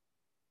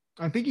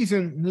 I think he's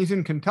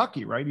in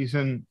Kentucky, right? He's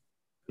in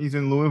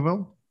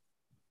Louisville.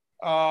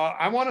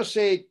 I want to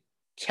say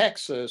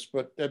Texas,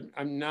 but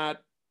I'm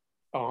not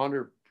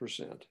 100%.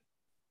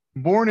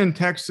 Born in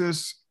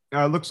Texas,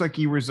 looks like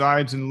he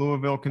resides in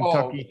Louisville,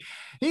 Kentucky. Oh.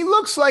 He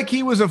looks like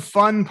he was a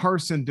fun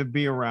person to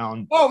be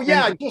around. Oh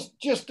yeah,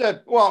 just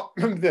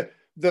the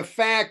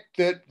fact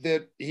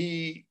that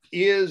he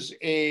is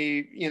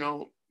a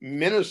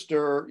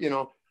minister,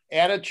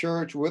 at a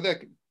church with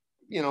a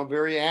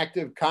very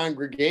active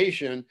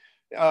congregation,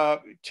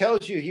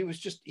 tells you he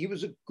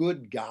was a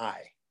good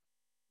guy.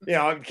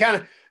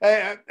 Kind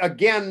of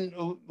again,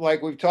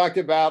 like we've talked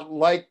about,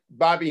 like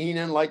Bobby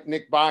Heenan, like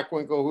Nick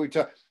Bockwinkel, who we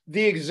talk.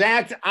 The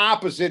exact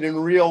opposite in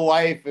real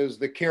life is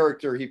the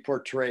character he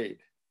portrayed.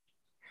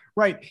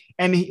 Right.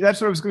 And that's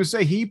what I was going to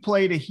say. He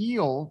played a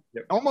heel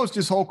almost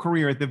his whole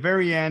career. At the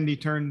very end, he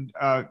turned,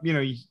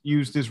 he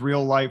used his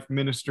real life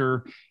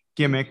minister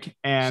gimmick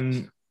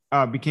and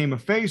became a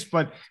face,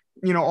 but,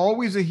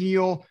 always a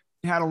heel,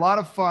 had a lot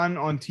of fun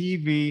on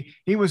TV.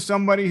 He was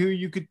somebody who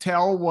you could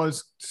tell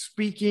was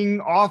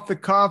speaking off the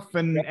cuff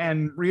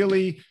and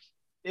really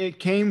it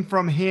came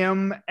from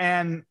him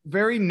and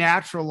very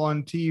natural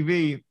on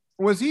TV.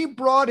 Was he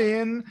brought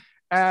in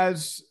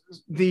as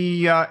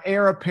the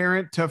heir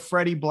apparent to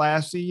Freddie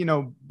Blassie?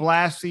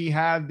 Blassie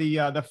had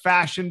the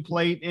fashion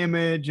plate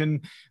image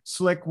and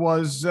Slick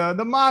was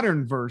the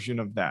modern version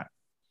of that.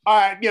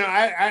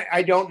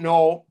 I don't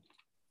know.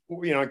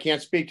 I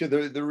can't speak to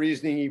the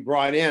reasoning he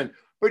brought in,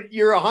 but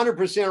you're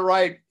 100%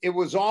 right. It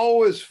was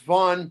always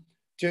fun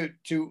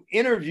to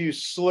interview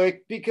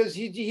Slick because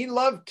he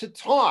loved to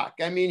talk.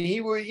 I mean,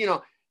 he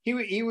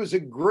was a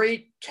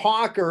great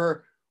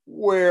talker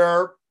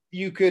where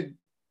you could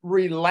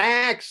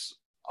relax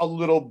a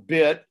little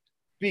bit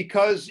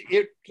because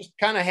it just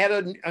kind of had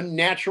a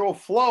natural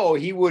flow.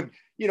 He would,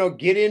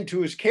 get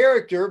into his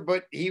character,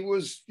 but he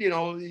was,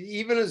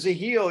 even as a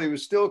heel, he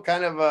was still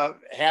kind of a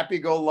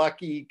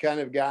happy-go-lucky kind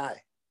of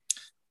guy.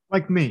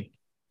 Like me.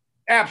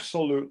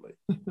 Absolutely.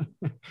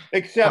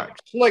 Except right.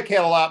 Slick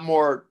had a lot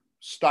more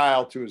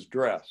style to his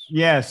dress.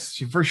 Yes,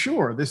 for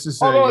sure. This is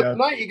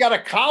tonight you got a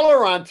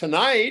collar on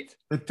tonight.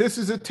 But this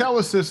is a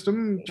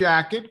Telesystem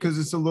jacket because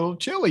it's a little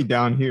chilly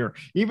down here,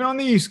 even on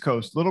the East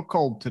Coast. A little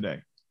cold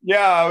today. Yeah,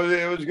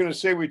 I was going to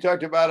say we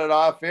talked about it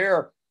off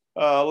air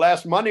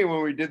last Monday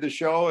when we did the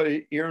show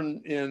here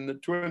in the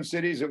Twin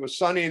Cities. It was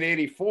sunny and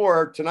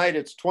 84. Tonight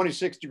it's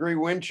 26-degree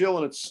wind chill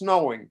and it's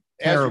snowing.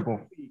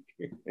 Terrible.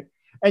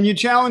 And you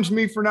challenged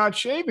me for not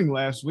shaving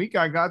last week.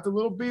 I got the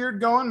little beard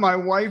going. My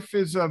wife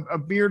is a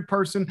beard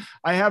person.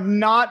 I have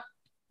not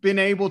been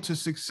able to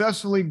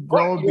successfully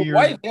grow a beard. Your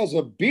wife has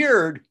a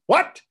beard?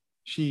 What?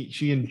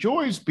 She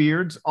enjoys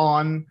beards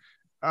on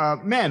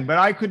men, but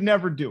I could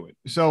never do it.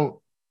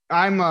 So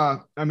I'm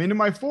into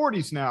my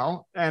 40s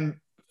now, and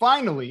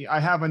finally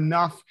I have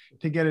enough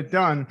to get it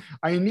done.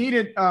 I need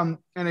it, and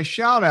a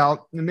shout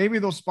out, and maybe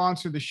they'll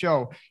sponsor the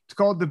show. It's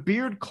called the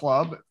Beard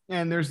Club.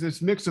 And there's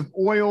this mix of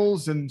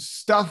oils and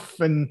stuff,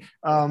 and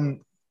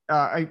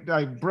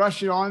I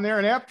brush it on there.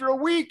 And after a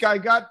week, I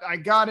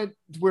got it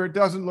where it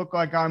doesn't look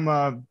like I'm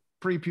a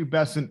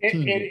prepubescent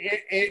teen.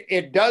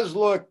 It does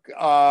look.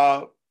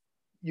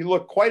 You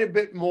look quite a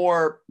bit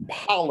more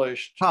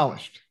polished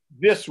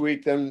this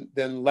week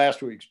than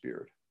last week's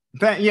beard.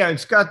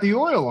 It's got the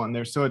oil on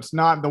there, so it's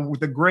not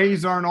the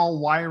grays aren't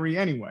all wiry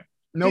anyway.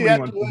 Nobody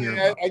wants to hear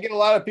about. I get a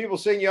lot of people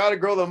saying you ought to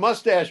grow the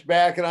mustache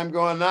back, and I'm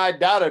going, no, I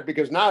doubt it,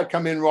 because now I'd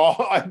come in raw,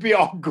 I'd be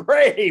all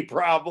gray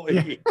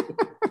probably.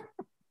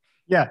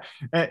 Yeah,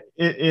 and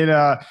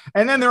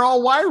then they're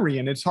all wiry,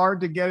 and it's hard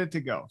to get it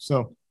to go.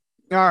 So,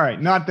 all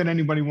right, not that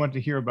anybody wanted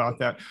to hear about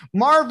that.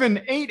 Marvin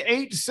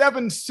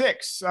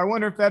 8876. I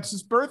wonder if that's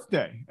his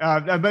birthday.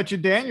 I bet you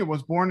Daniel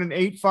was born in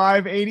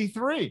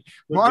 8583.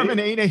 Marvin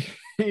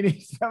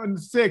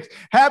 8876.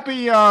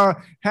 Happy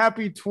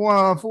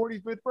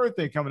 45th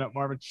birthday coming up,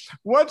 Marvin.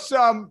 What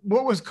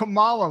was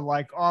Kamala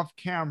like off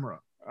camera?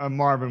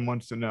 Marvin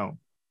wants to know.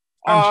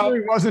 I'm sure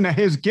he wasn't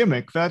his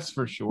gimmick, that's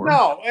for sure.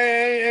 No,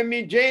 I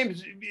mean,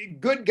 James,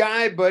 good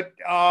guy, but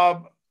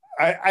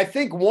I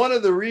think one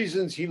of the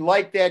reasons he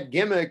liked that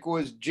gimmick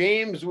was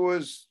James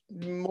was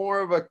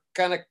more of a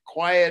kind of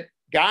quiet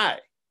guy.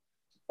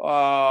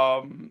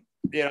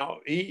 you know,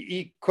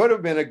 he could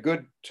have been a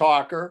good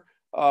talker.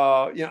 You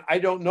know, I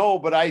don't know,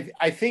 but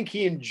I think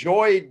he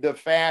enjoyed the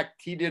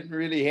fact he didn't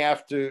really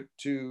have to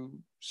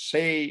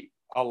say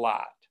a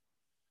lot.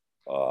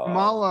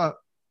 Kamala,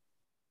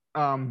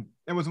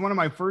 it was one of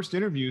my first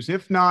interviews.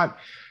 If not,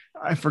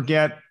 I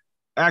forget.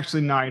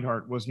 Actually,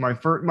 Neidhart was my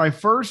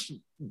first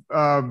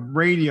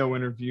radio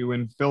interview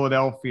in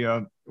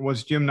Philadelphia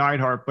was Jim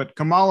Neidhart, but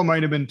Kamala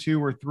might have been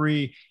 2 or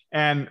 3.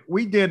 And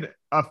we did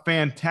a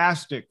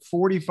fantastic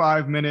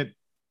 45-minute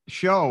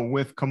show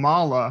with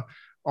Kamala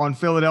on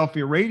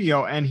Philadelphia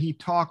radio. And he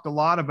talked a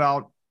lot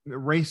about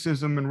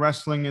racism and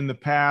wrestling in the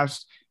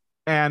past.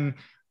 And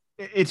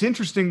it's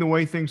interesting the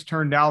way things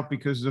turned out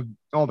because of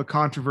all the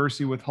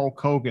controversy with Hulk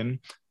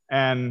Hogan.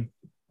 And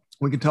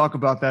we can talk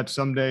about that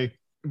someday.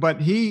 But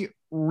he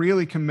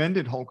really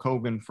commended Hulk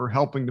Hogan for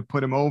helping to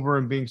put him over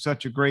and being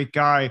such a great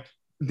guy.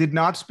 Did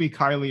not speak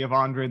highly of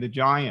Andre the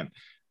Giant.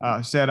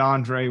 Said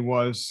Andre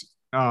was,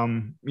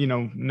 you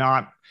know,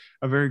 not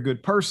a very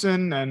good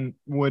person and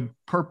would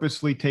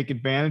purposely take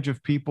advantage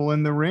of people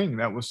in the ring.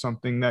 That was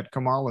something that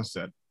Kamala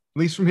said, at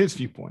least from his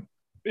viewpoint.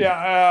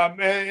 Yeah,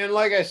 and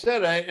like I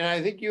said,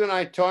 I think you and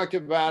I talked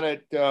about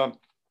it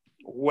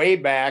way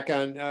back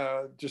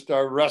on just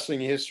our wrestling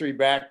history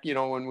back, you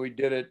know, when we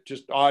did it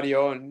just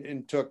audio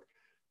and took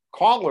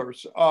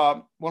callers,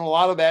 when a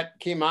lot of that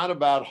came out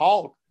about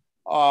Hulk.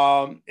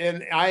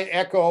 And I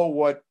echo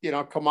what, you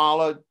know,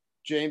 Kamala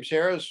James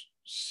Harris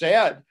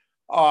said.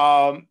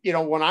 You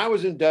know, when I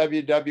was in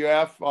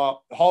WWF,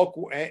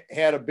 Hulk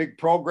had a big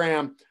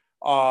program,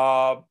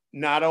 not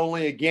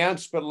only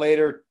against, but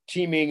later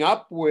teaming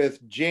up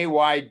with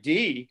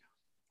JYD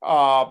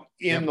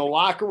in the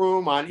locker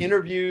room, on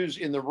interviews,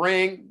 in the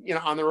ring, you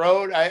know, on the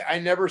road. I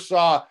never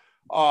saw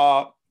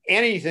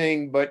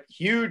anything but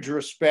huge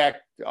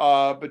respect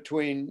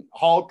between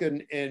Hulk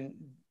and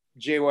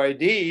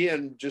JYD,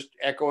 and just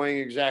echoing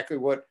exactly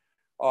what,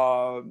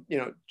 you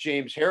know,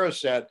 James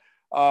Harris said.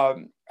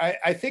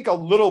 I think a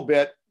little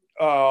bit,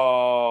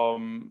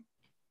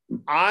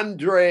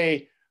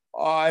 Andre,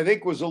 I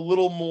think was a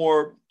little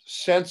more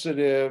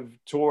sensitive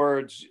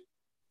towards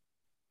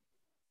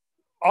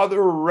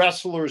other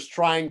wrestlers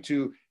trying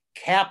to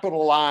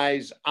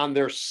capitalize on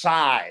their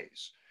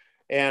size.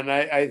 And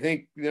I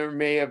think there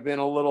may have been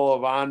a little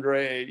of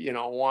Andre, you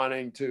know,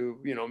 wanting to,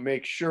 you know,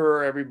 make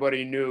sure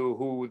everybody knew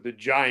who the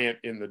giant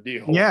in the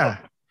deal was. Yeah.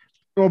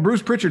 Well,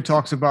 Bruce Pritchard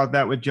talks about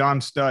that with John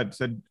Studd.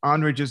 Said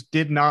Andre just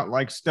did not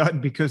like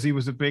Studd because he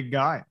was a big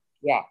guy.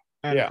 Yeah.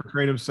 And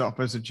portrayed himself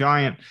as a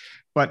giant.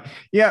 But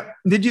yeah,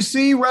 did you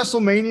see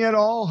WrestleMania at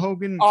all,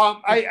 Hogan?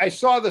 I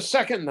saw the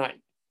second night.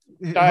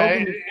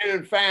 And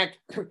in fact,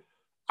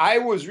 I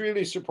was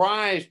really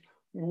surprised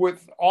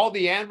with all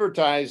the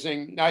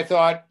advertising. I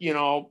thought, you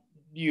know,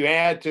 you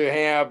had to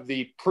have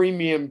the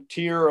premium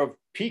tier of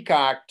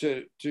Peacock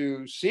to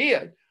see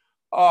it.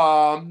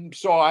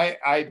 So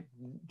I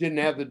didn't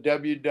have the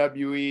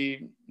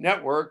WWE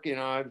network. You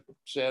know, I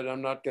said,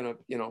 I'm not going to,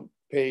 you know,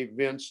 pay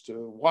Vince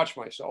to watch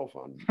myself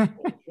on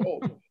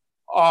shows.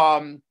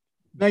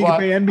 Now you can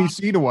pay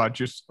NBC to watch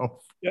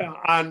yourself. Yeah.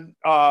 On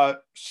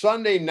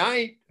Sunday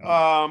night,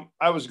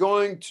 I was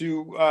going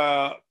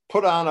to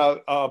put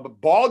on a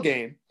ball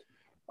game.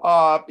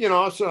 You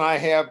know, so I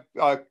have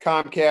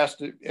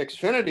Comcast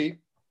Xfinity.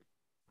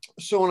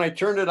 So when I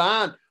turned it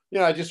on, you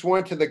know, I just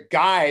went to the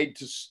guide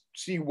to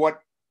see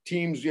what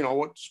teams, you know,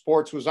 what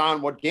sports was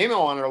on, what game I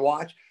wanted to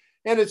watch.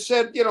 And it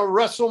said, you know,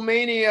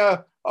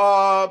 WrestleMania,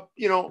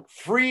 you know,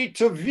 free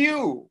to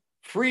you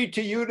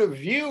to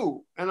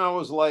view. And I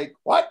was like,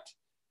 what?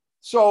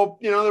 So,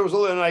 you know, there was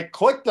and I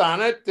clicked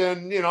on it,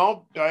 and, you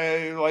know,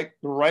 I like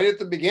right at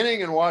the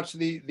beginning and watched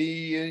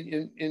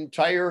the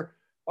entire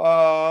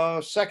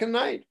second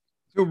night.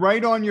 So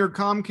right on your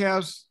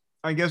Comcast,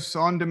 I guess,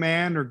 on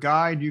demand or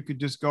guide, you could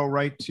just go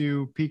right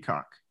to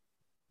Peacock.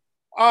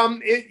 But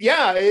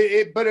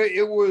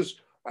it was,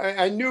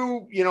 I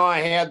knew, you know, I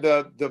had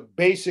the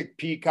basic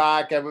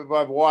Peacock.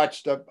 I've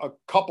watched a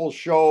couple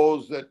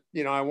shows that,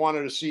 you know, I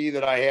wanted to see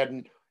that I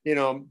hadn't, you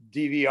know,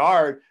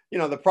 DVR'd. You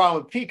know, the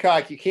problem with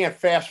Peacock, you can't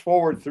fast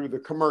forward through the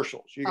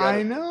commercials.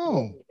 I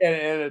know.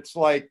 And it's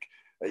like,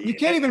 you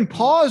can't even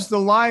pause the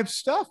live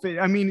stuff.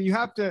 I mean, you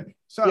have to.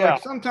 So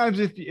like sometimes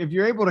if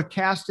you're able to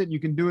cast it, you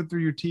can do it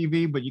through your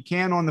TV, but you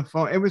can't on the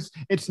phone.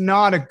 It's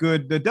not a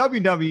good. The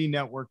WWE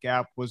Network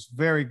app was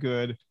very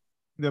good.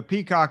 The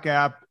Peacock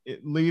app,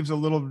 it leaves a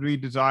little to be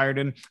desired.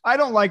 And I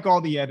don't like all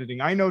the editing.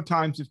 I know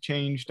times have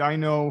changed. I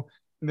know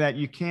that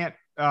you can't.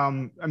 I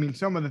mean,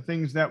 some of the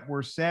things that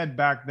were said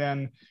back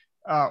then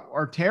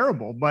are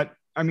terrible, but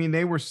I mean,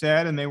 they were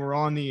said and they were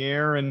on the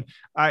air. And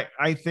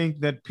I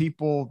think that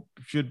people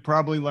should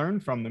probably learn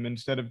from them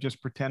instead of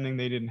just pretending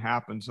they didn't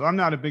happen. So I'm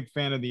not a big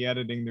fan of the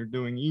editing they're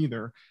doing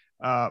either.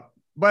 But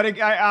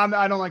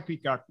I don't like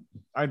Peacock.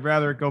 I'd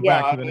rather go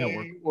back to the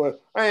network. Well,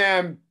 I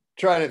am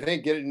trying to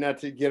think, not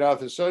to get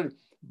off the subject,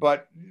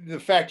 but the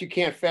fact you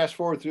can't fast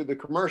forward through the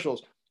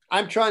commercials.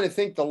 I'm trying to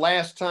think the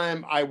last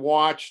time I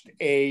watched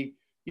a,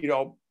 you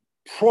know,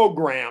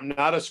 program,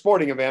 not a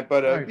sporting event,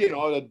 but a, you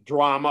know, a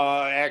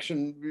drama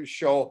action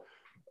show.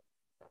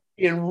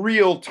 in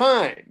real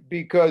time,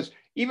 because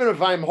even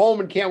if I'm home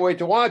and can't wait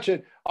to watch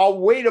it, I'll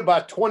wait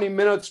about 20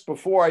 minutes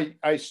before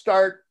I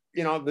start,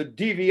 the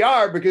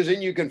DVR, because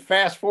then you can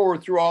fast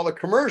forward through all the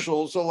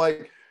commercials. So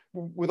like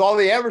with all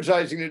the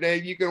advertising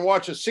today, you can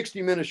watch a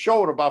 60-minute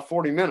show in about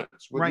 40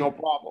 minutes with no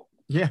problem.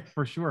 Yeah,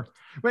 for sure.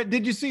 But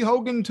did you see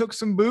Hogan took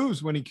some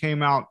boos when he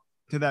came out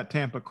to that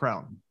Tampa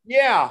crowd?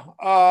 Yeah.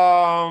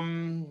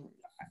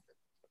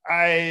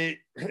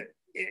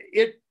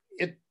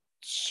 It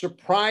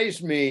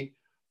surprised me.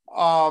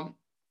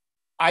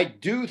 I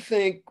do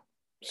think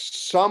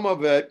some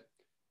of it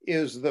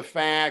is the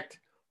fact,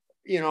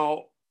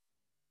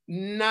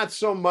 not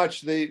so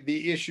much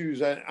the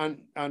issues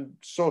on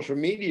social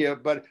media,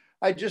 but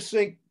I just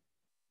think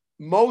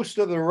most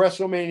of the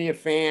WrestleMania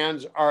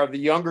fans are the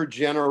younger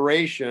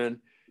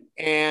generation,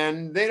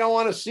 and they don't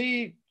want to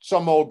see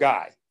some old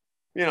guy.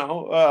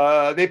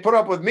 They put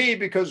up with me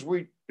because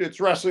it's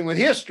wrestling with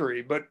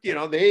history, but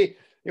they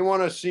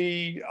want to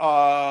see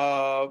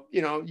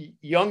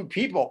young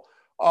people.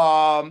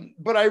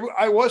 But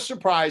I was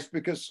surprised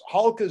because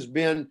Hulk has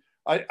been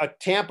a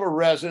Tampa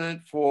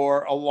resident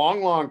for a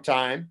long, long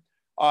time.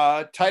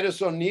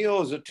 Titus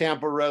O'Neil is a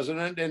Tampa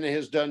resident and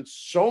has done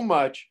so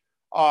much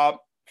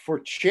for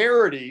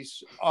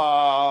charities.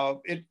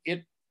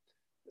 It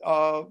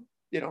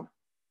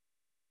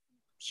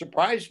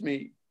surprised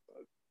me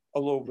a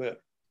little bit.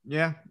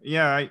 Yeah.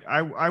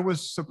 I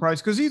was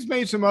surprised because he's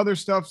made some other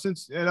stuff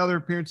at other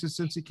appearances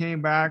since he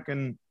came back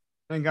and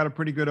got a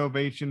pretty good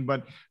ovation.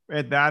 But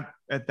at that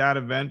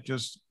event,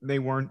 just they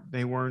weren't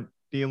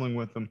dealing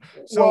with them.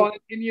 So, well,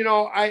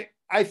 and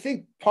I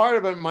think part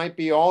of it might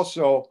be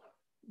also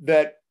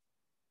that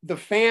the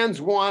fans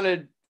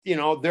wanted,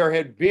 there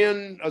had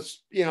been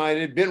it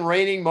had been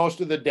raining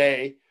most of the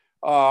day,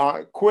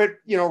 quit,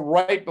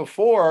 right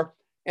before.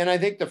 And I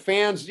think the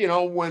fans,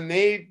 when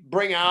they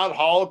bring out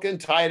Hulk and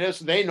Titus,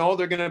 they know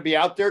they're going to be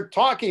out there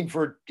talking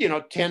for,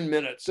 10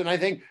 minutes. And I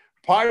think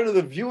part of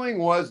the viewing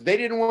was they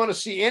didn't want to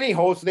see any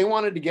hosts. They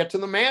wanted to get to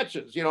the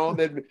matches.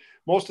 That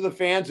most of the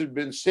fans had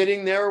been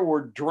sitting there,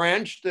 were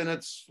drenched. And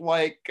it's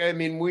like,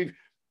 we've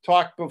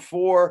talked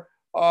before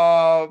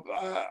on,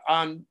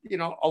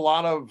 a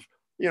lot of,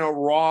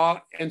 Raw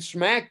and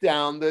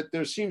SmackDown, that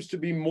there seems to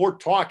be more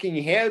talking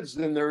heads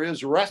than there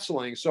is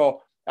wrestling.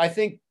 So I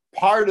think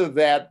part of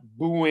that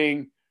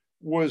booing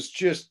was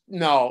just,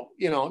 no,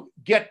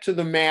 get to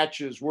the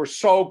matches. We're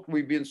soaked.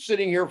 We've been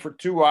sitting here for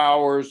 2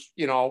 hours.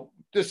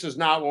 This is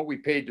not what we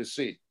paid to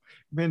see.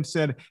 Vince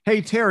said,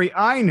 "Hey, Terry,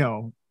 I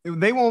know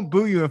they won't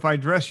boo you if I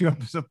dress you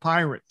up as a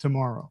pirate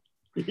tomorrow."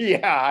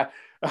 Yeah.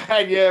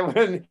 I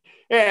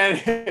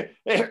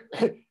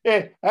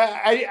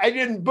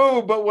didn't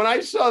boo, but when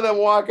I saw them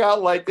walk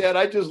out like that,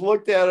 I just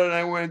looked at it and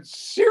I went,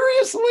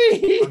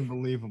 seriously?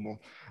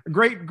 Unbelievable.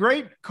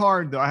 Great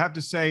card, though, I have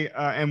to say,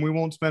 and we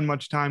won't spend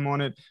much time on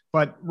it,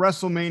 but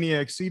WrestleMania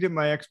exceeded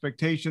my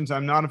expectations.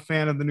 I'm not a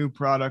fan of the new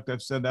product.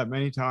 I've said that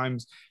many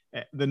times,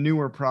 the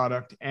newer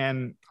product,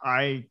 and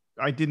I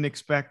didn't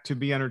expect to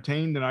be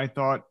entertained, and I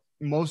thought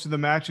most of the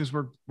matches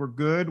were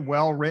good,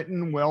 well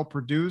written, well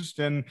produced,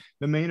 and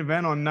the main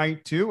event on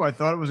night 2, I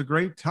thought it was a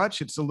great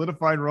touch. It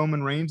solidified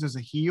Roman Reigns as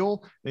a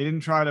heel. They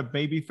didn't try to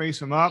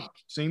babyface him up.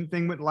 Same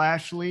thing with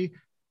Lashley.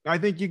 I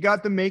think you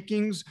got the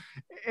makings.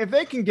 If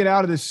they can get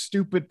out of this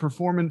stupid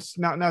performance,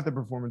 not the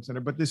Performance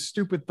Center, but this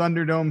stupid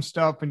Thunderdome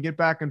stuff and get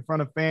back in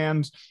front of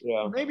fans,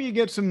 maybe you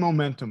get some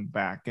momentum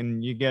back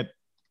and you get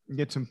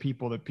some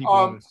people that people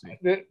want to see.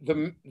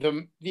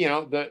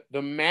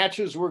 The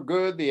matches were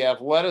good. The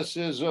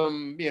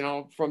athleticism,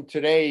 from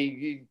today,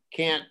 you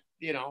can't,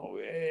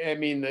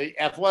 the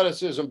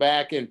athleticism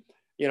back in,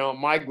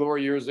 my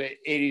glory years, the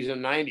 80s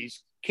and 90s,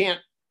 can't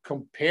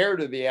compare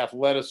to the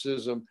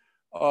athleticism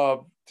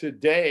of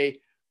today.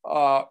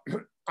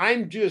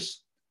 I'm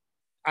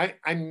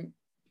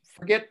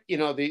forget,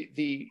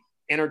 the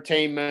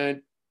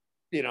entertainment,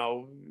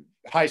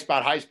 high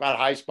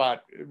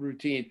spot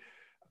routine.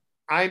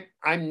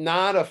 I'm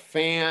not a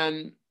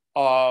fan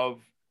of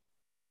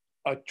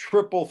a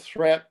triple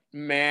threat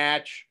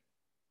match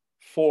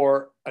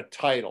for a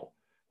title.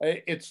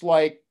 It's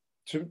like,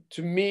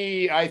 to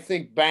me, I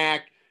think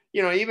back,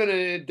 even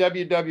in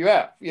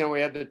WWF, we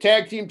had the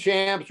tag team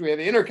champs, we had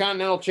the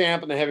Intercontinental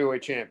champ and the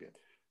heavyweight champion.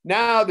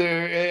 Now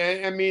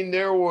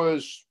there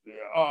was,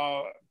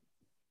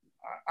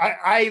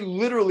 I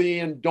literally,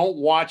 and don't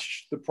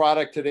watch the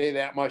product today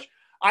that much,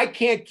 I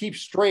can't keep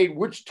straight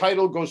which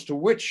title goes to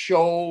which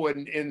show.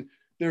 And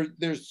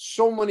there's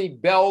so many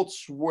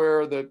belts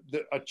where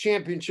a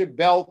championship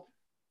belt,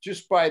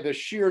 just by the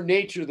sheer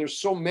nature, there's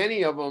so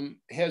many of them,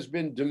 has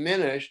been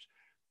diminished.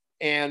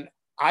 And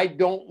I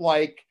don't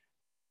like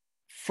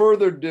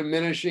further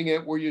diminishing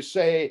it where you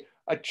say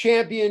a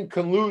champion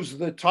can lose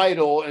the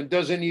title and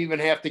doesn't even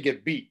have to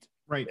get beat.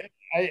 Right.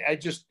 I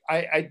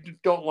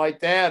don't like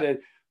that. And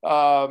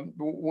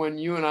when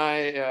you and I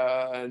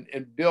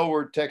and Bill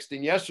were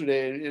texting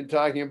yesterday and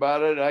talking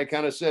about it, I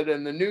kind of said,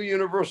 and the new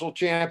Universal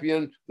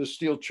Champion, the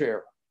steel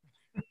chair.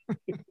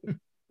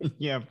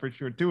 Yeah, for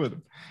sure. 2 of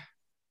them.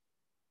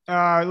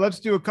 Let's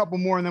do a couple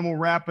more and then we'll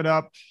wrap it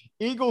up.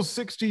 Eagle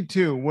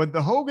 62, would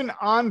the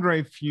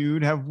Hogan-Andre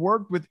feud have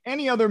worked with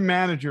any other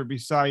manager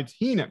besides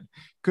Heenan?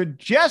 Could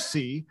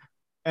Jesse,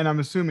 and I'm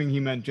assuming he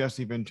meant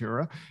Jesse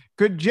Ventura,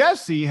 could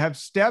Jesse have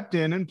stepped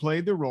in and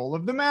played the role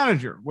of the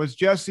manager? Was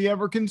Jesse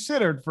ever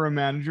considered for a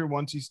manager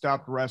once he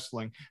stopped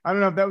wrestling? I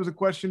don't know if that was a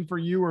question for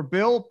you or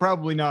Bill.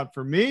 Probably not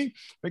for me.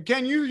 But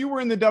Ken, you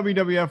were in the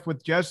WWF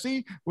with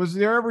Jesse. Was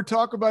there ever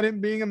talk about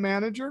him being a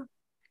manager?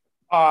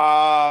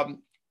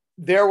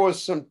 There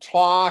was some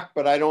talk,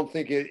 but I don't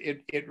think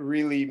it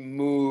really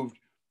moved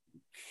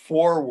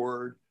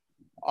forward.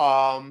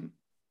 To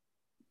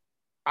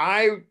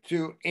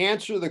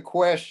answer the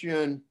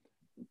question,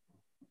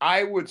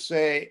 I would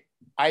say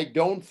I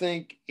don't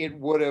think it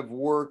would have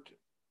worked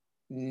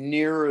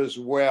near as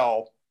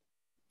well,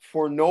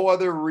 for no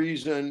other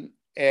reason.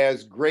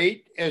 As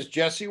great as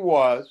Jesse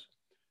was,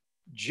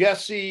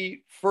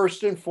 Jesse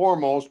first and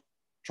foremost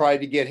tried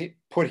to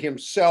put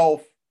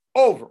himself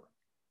over,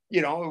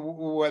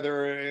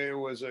 whether it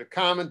was a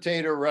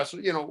commentator,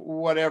 wrestler,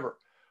 whatever.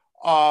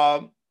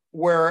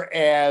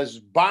 Whereas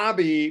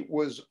Bobby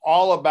was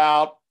all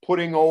about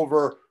putting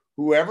over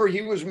whoever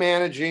he was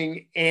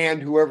managing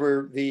and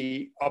whoever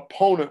the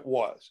opponent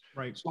was.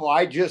 Right. So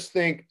I just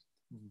think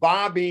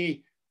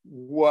Bobby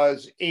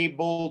was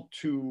able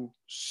to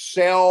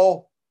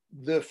sell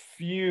the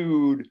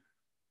feud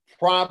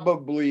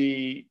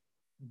probably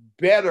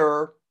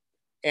better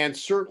and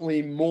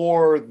certainly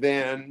more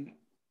than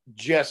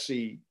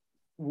Jesse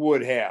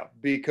would have,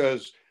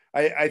 because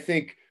I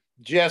think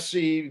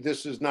Jesse,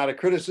 this is not a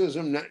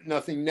criticism,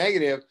 nothing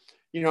negative,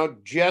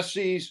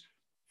 Jesse's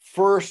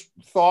first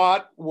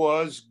thought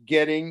was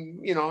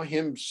getting,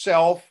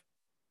 himself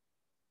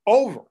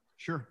over.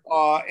 Sure.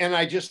 And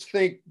I just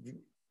think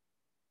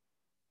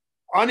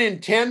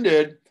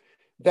unintended,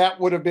 that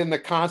would have been the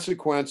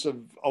consequence of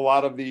a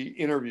lot of the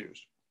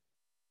interviews.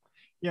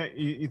 Yeah.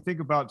 You think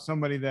about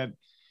somebody that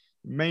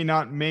may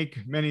not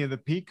make many of the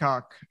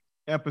Peacock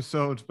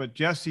episodes, but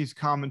Jesse's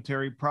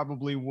commentary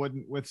probably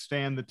wouldn't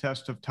withstand the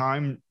test of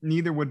time.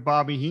 Neither would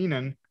Bobby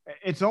Heenan.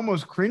 It's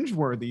almost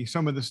cringeworthy,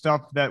 some of the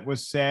stuff that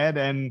was said.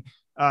 And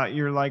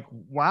you're like,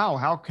 wow,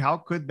 how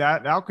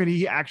could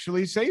he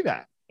actually say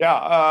that?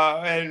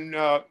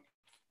 Yeah.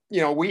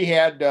 We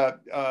had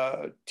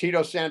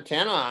Tito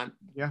Santana on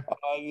in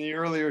the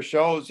earlier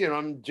shows,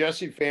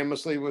 Jesse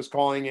famously was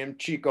calling him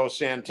Chico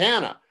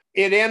Santana.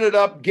 It ended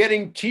up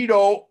getting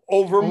Tito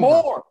over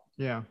more.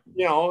 Yeah.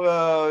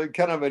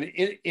 Kind of an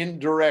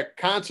indirect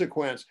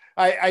consequence.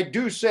 I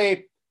do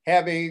say,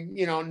 having,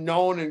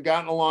 known and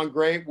gotten along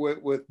great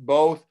with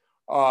both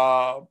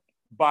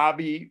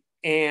Bobby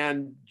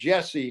and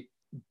Jesse,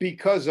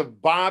 because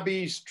of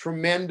Bobby's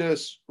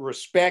tremendous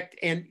respect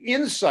and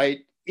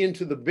insight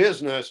into the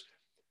business,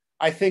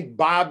 I think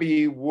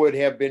Bobby would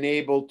have been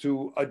able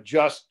to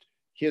adjust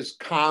his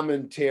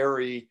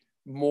commentary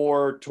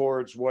more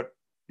towards what,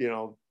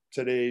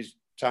 today's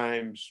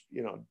times,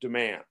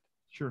 demand.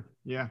 Sure.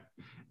 Yeah.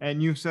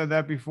 And you've said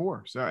that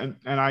before. So,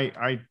 and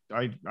I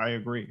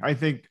agree. I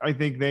think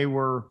they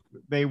were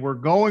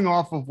going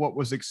off of what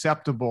was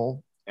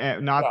acceptable,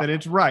 not that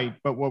it's right,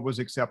 but what was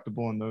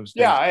acceptable in those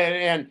days. Yeah.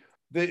 And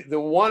the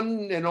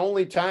one and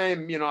only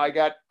time, I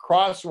got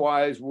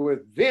crosswise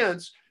with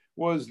Vince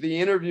was the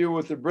interview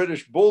with the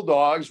British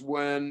Bulldogs,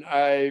 when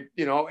I,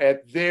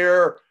 at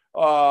their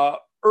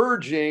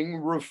urging,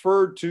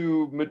 referred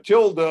to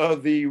Matilda,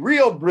 the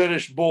real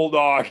British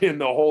Bulldog in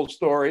the whole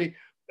story,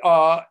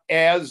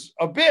 as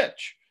a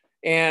bitch.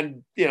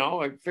 And,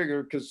 I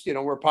figured, because,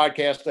 we're a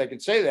podcast, I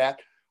could say that.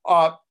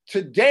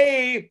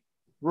 Today,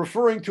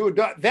 referring to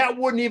that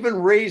wouldn't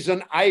even raise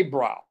an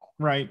eyebrow.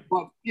 Right.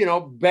 But,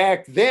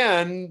 back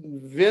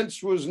then,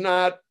 Vince was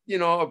not,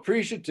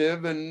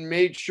 appreciative and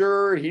made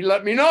sure he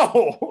let me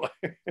know. All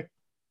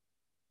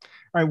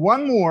right.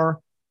 One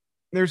more.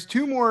 There's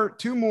two more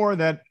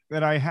that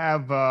I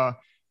have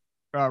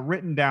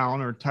written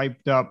down or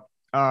typed up.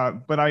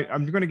 But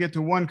I'm going to get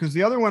to one because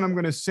the other one I'm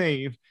going to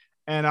save,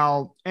 and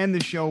I'll end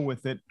the show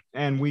with it,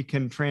 and we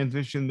can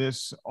transition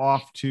this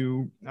off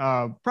to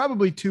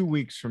probably 2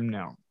 weeks from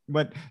now.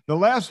 But the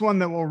last one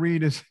that we'll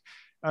read is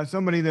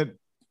somebody that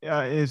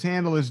his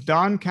handle is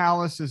Don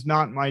Callis is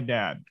not my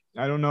dad.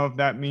 I don't know if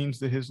that means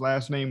that his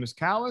last name is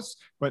Callis,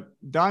 but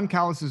Don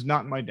Callis is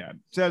not my dad.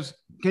 Says,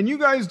 can you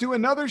guys do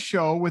another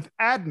show with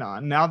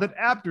Adnan now that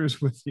Apter's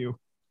with you?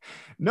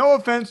 No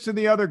offense to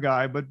the other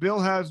guy, but Bill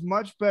has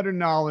much better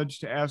knowledge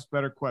to ask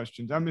better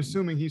questions. I'm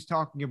assuming he's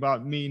talking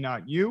about me,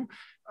 not you.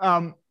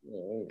 And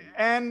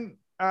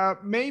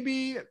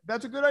maybe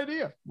that's a good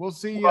idea. We'll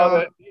see.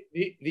 Well,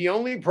 the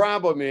only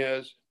problem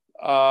is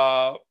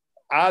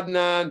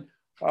Adnan,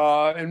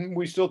 and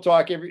we still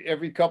talk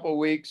every couple of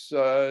weeks,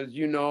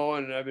 and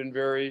I've been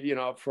very,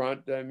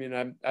 upfront. I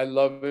mean, I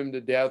love him to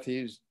death.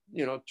 He's,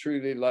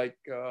 truly like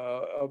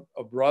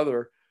a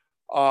brother.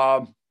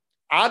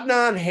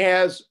 Adnan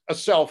has a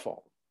cell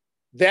phone.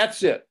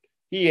 That's it.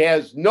 He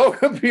has no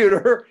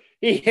computer.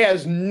 He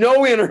has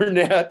no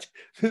internet.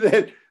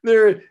 That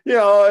there,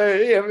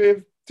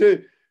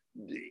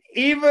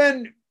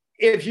 even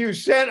if you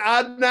send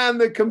Adnan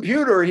the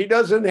computer, he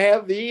doesn't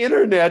have the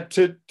internet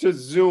to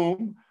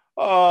Zoom.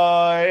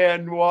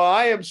 And while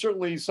I am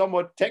certainly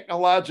somewhat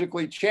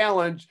technologically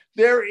challenged,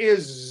 there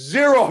is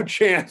zero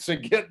chance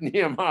of getting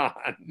him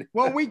on.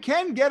 Well, we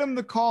can get him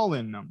the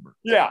call-in number.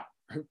 Yeah.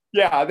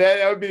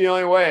 That would be the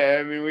only way.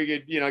 I mean, we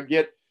could,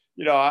 get,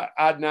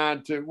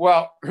 Adnan to,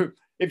 well,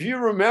 if you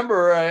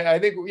remember, I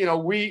think,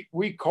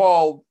 we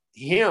called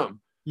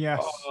him.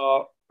 Yes.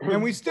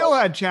 And we still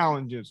had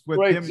challenges with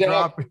him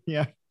dropping.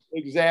 Yeah.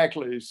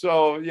 Exactly.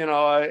 So,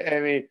 I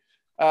mean,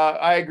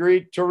 I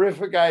agree.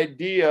 Terrific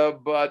idea.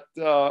 But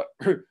the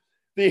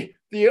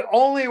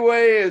only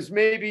way is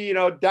maybe,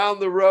 down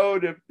the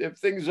road, if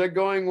things are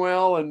going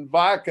well and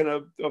VOC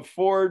can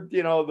afford,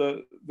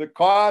 the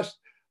cost,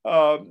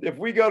 if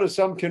we go to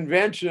some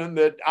convention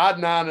that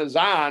Adnan is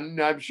on,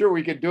 I'm sure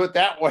we could do it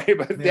that way,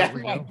 but that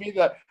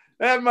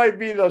might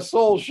be the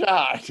sole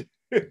shot.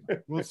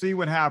 We'll see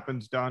what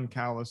happens. Don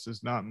Callis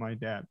is not my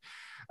dad.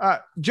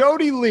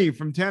 Jody Lee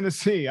from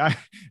Tennessee.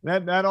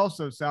 That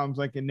also sounds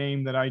like a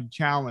name that I'd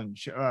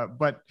challenge,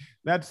 but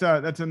that's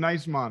a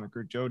nice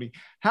moniker, Jody.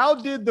 How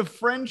did the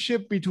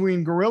friendship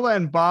between Gorilla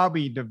and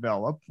Bobby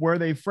develop? Were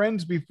they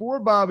friends before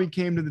Bobby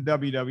came to the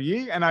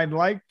WWE? And I'd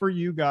like for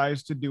you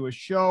guys to do a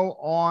show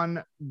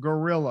on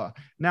Gorilla.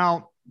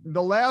 Now,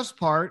 the last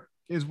part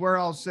is where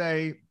I'll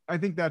say, I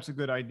think that's a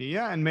good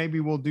idea, and maybe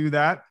we'll do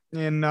that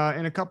in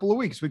a couple of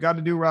weeks. We got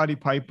to do Roddy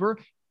Piper,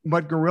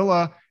 but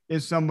Gorilla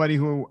is somebody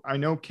who I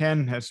know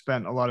Ken has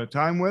spent a lot of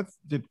time with,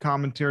 did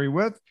commentary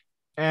with,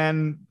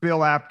 and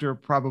Bill Apter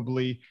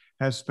probably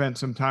has spent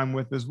some time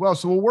with as well.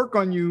 So we'll work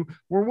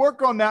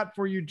on that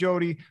for you,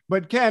 Jody.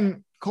 But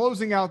Ken,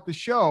 closing out the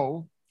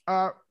show,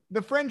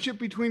 the friendship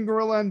between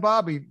Gorilla and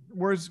Bobby,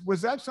 was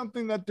that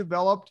something that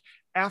developed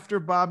after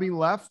Bobby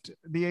left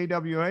the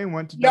AWA and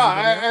went to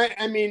WWE?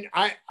 I mean,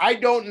 I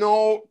don't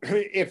know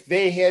if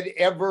they had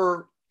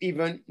ever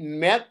even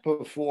met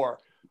before.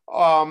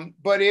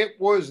 But it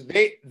was,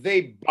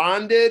 they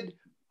bonded.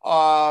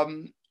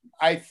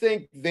 I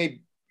think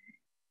they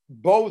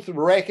both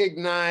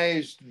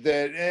recognized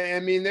that, I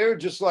mean, they're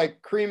just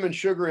like cream and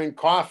sugar and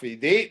coffee.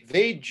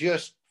 They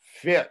just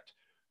fit.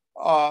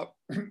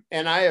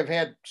 And I have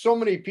had so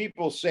many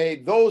people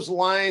say those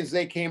lines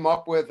they came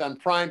up with on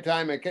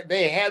primetime,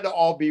 they had to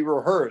all be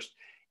rehearsed,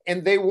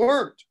 and they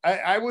weren't.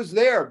 I was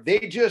there. They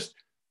just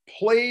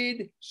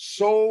played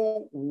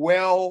so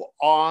well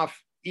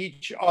off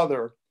each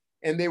other.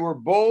 And they were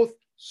both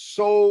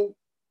such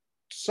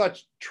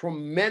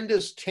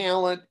tremendous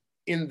talent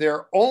in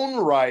their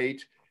own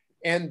right,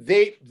 and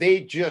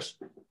they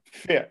just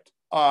fit.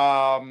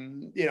 There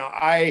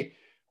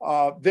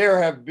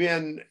have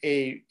been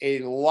a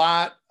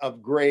lot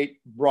of great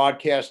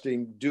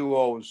broadcasting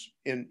duos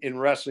in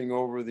wrestling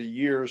over the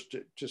years,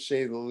 to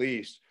say the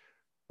least.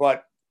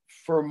 But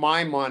for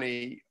my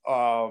money,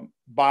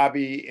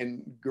 Bobby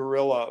and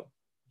Gorilla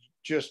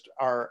just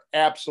are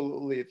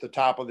absolutely at the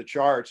top of the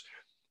charts.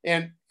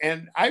 And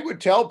I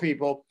would tell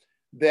people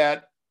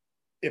that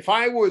if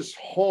I was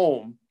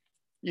home,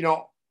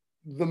 the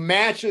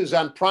matches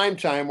on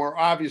primetime were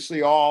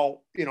obviously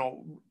all,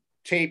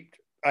 taped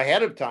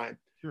ahead of time.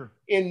 Sure.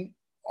 In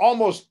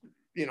almost,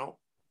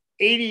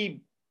 80%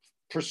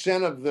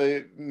 of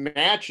the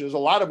matches, a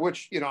lot of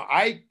which,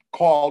 I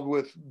called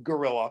with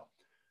Gorilla,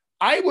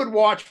 I would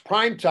watch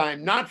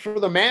primetime, not for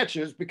the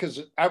matches,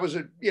 because I was,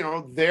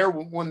 there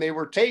when they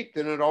were taped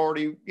and had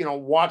already,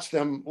 watched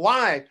them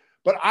live.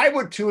 But I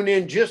would tune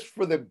in just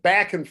for the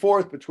back and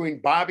forth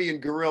between Bobby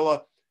and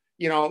Gorilla,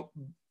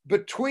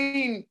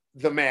 between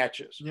the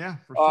matches. Yeah,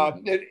 for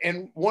sure.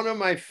 And one of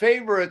my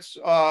favorites,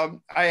 I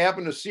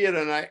happened to see it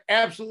and I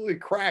absolutely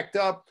cracked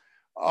up.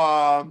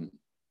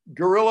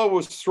 Gorilla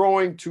was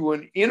throwing to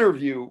an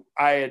interview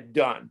I had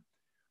done.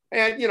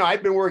 And,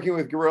 I'd been working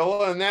with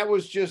Gorilla, and that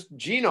was just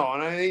Gino.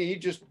 And he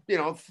just,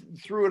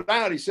 threw it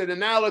out. He said, and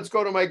now let's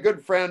go to my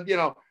good friend,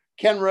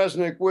 Ken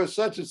Resnick with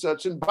such and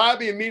such. And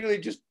Bobby immediately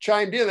just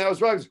chimed in. That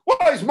was Bobby's, well,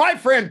 he's my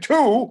friend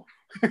too.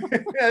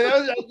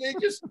 That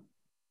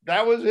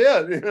was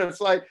it.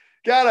 It's like,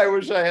 God, I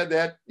wish I had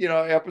that,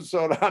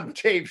 episode on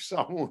tape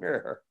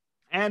somewhere.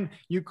 And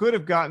you could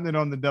have gotten it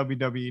on the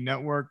WWE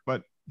network,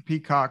 but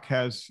Peacock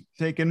has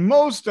taken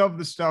most of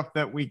the stuff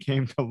that we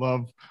came to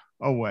love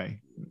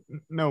away.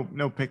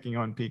 No picking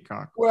on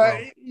Peacock.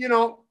 Well,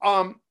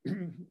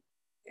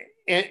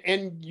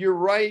 and you're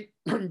right,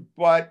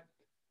 but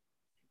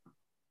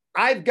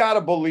I've got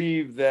to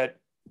believe that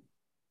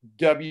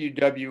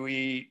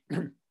WWE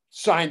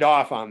signed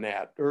off on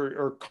that,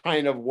 or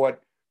kind of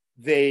what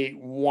they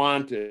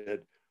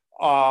wanted.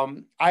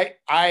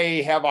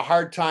 I have a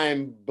hard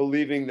time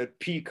believing that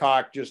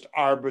Peacock just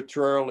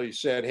arbitrarily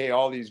said, hey,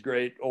 all these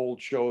great old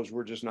shows,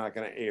 we're just not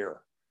going to air.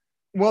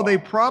 Well, they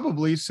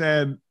probably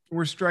said,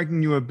 we're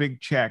striking you a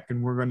big check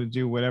and we're going to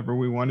do whatever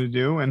we want to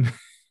do. And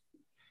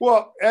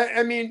well,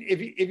 I mean, if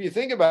you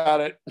think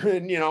about it,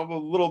 and, a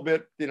little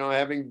bit,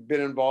 having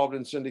been involved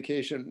in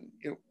syndication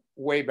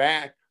way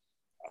back,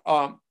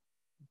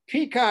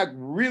 Peacock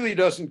really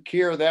doesn't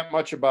care that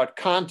much about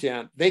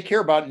content. They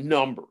care about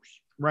numbers.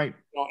 right,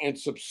 and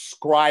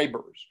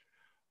subscribers.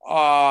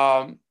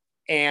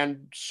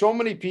 And so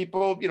many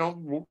people,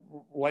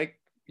 like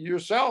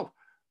yourself,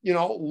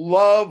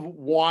 love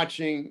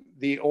watching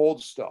the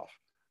old stuff.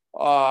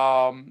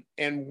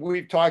 And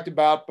we've talked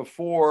about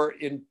before,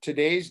 in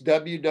today's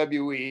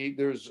WWE,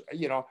 there's,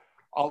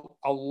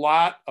 a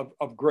lot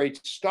of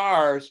great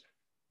stars,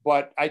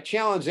 but I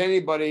challenge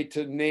anybody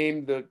to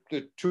name the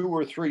 2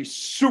 or 3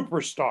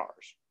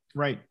 superstars.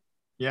 right.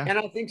 Yeah. And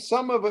I think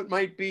some of it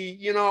might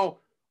be,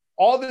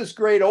 all this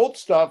great old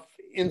stuff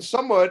in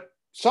some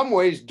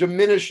ways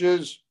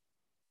diminishes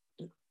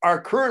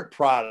our current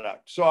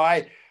product. So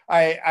I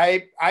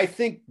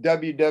think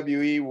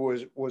WWE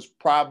was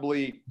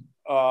probably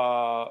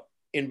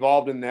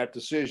involved in that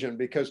decision,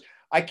 because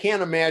I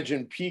can't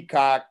imagine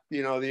Peacock, I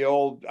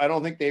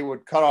don't think they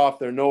would cut off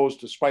their nose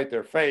to spite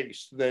their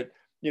face. That,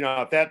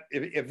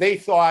 if they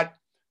thought,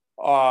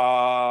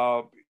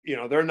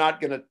 they're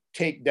not going to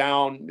take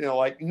down,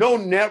 like no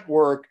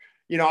network,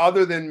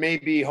 other than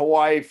maybe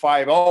Hawaii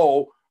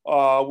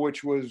 5-0,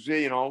 which was,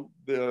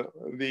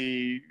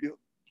 the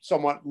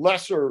somewhat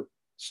lesser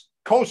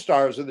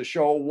co-stars of the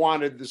show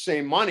wanted the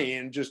same money,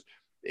 and just,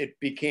 it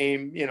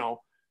became,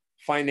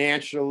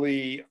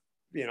 financially,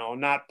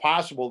 not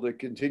possible to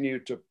continue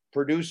to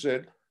produce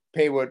it,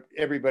 pay what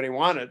everybody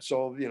wanted.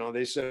 So,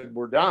 they said,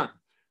 we're done.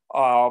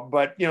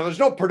 But, there's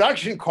no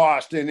production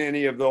cost in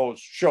any of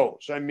those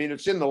shows. I mean,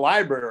 it's in the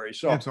library.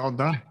 So It's all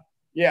done.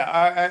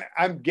 Yeah,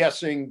 I'm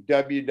guessing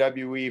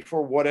WWE,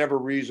 for whatever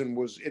reason,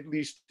 was at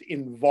least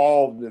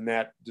involved in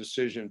that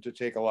decision to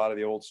take a lot of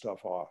the old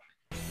stuff off.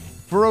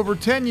 For over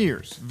 10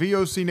 years,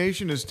 VOC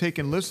Nation has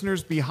taken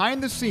listeners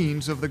behind the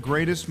scenes of the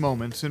greatest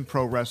moments in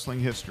pro wrestling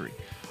history.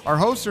 Our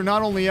hosts are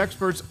not only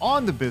experts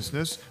on the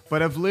business,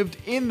 but have lived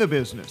in the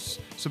business.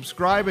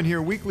 Subscribe and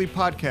hear weekly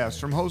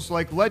podcasts from hosts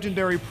like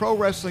legendary pro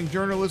wrestling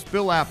journalist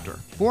Bill Apter,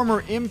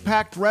 former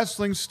Impact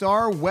Wrestling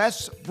star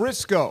Wes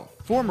Briscoe,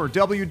 former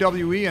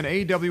WWE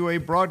and AWA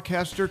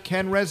broadcaster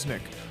Ken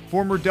Resnick,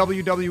 former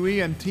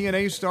WWE and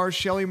TNA star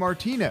Shelly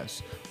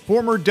Martinez,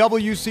 former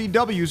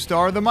WCW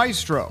star The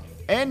Maestro,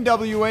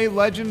 NWA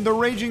legend The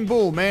Raging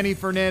Bull Manny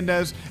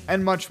Fernandez,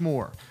 and much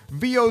more.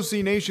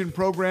 VOC Nation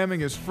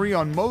programming is free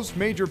on most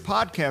major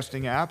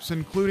podcasting apps,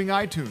 including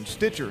iTunes,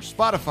 Stitcher,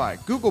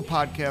 Spotify, Google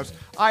Podcasts,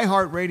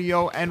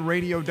 iHeartRadio, and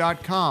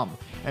Radio.com.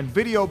 And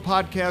video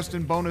podcast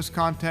and bonus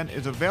content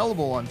is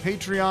available on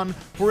Patreon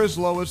for as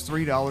low as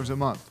 $3 a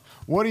month.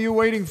 What are you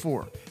waiting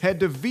for?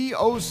 Head to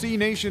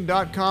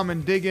VOCNation.com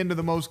and dig into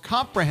the most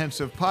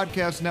comprehensive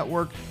podcast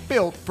network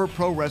built for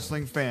pro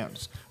wrestling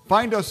fans.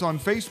 Find us on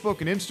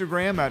Facebook and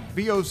Instagram at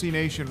VOC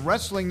Nation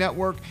Wrestling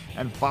Network,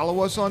 and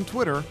follow us on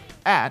Twitter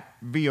at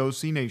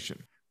VOC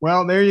Nation.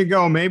 Well, there you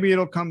go. Maybe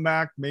it'll come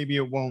back. Maybe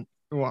it won't.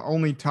 Well,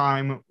 only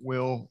time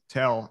will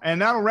tell. And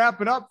that'll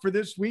wrap it up for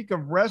this week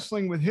of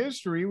Wrestling with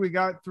History. We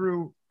got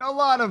through a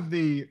lot of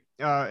the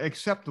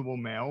acceptable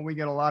mail. We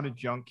get a lot of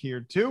junk here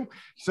too.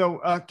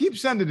 So keep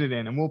sending it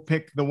in, and we'll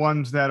pick the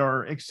ones that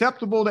are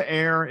acceptable to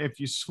air.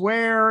 If you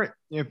swear,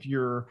 if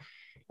you're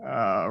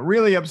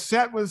really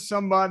upset with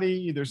somebody,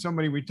 either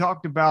somebody we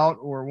talked about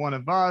or one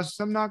of us,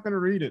 I'm not going to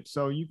read it.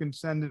 So you can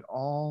send it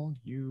all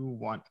you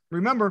want.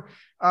 Remember,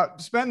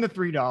 spend the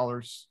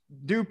 $3,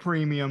 do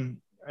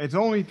premium. It's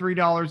only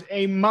 $3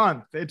 a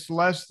month. It's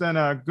less than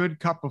a good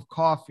cup of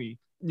coffee.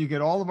 You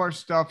get all of our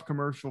stuff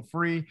commercial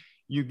free.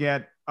 You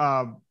get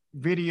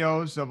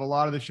videos of a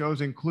lot of the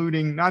shows,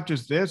 including not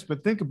just this,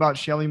 but think about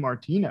Shelly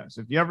Martinez.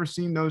 If you ever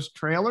seen those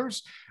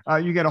trailers,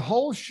 you get a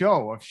whole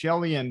show of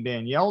Shelly and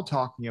Danielle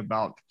talking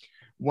about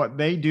what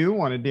they do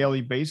on a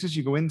daily basis.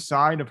 You go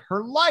inside of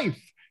her life,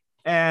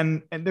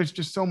 and there's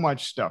just so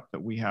much stuff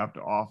that we have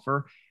to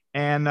offer.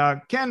 And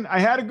Ken, I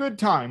had a good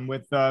time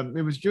with,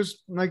 it was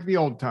just like the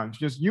old times,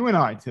 just you and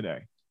I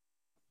today.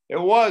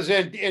 It was.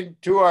 And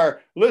to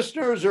our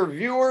listeners or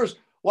viewers,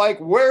 like,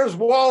 where's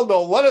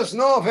Waldo? Let us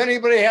know if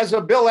anybody has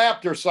a Bill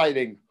Apter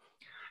sighting.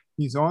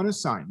 He's on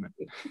assignment.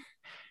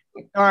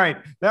 All right,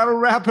 that'll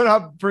wrap it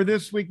up for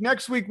this week.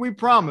 Next week, we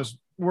promise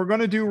we're going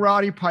to do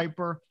Roddy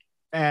Piper,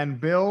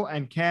 and Bill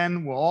and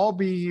Ken will all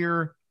be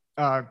here,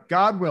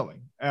 God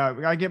willing.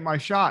 I get my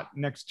shot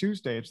next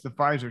Tuesday. It's the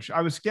Pfizer shot.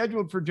 I was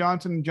scheduled for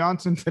Johnson &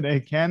 Johnson today,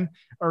 Ken,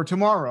 or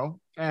tomorrow,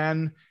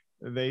 and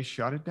they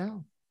shut it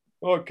down.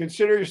 Well,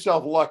 consider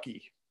yourself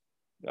lucky.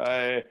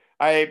 I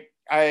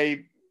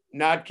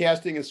not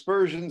casting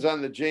aspersions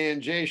on the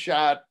J&J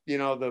shot,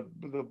 the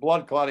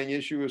blood clotting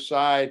issue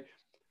aside,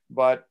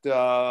 but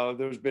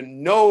there's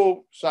been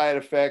no side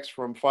effects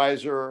from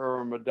Pfizer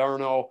or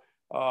Moderna.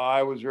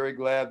 I was very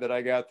glad that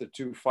I got the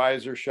 2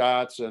 Pfizer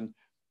shots, and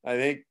I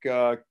think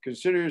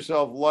consider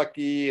yourself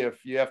lucky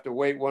if you have to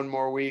wait one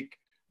more week,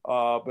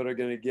 but are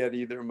going to get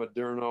either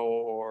Moderna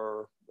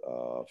or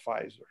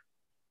Pfizer.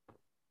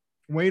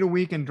 Wait a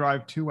week and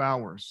drive 2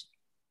 hours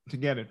to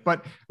get it.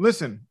 But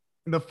listen,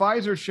 the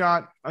Pfizer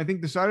shot, I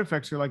think the side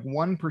effects are like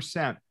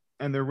 1%,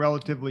 and they're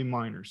relatively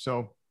minor.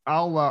 So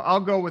I'll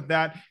go with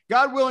that.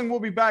 God willing, we'll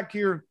be back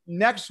here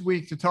next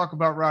week to talk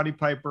about Roddy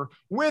Piper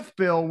with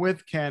Bill,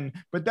 with Ken.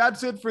 But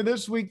that's it for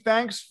this week.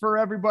 Thanks for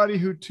everybody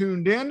who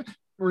tuned in.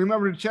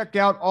 Remember to check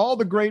out all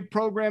the great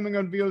programming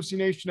on VOC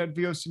Nation at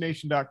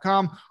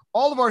vocnation.com.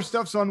 All of our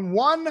stuff's on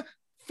one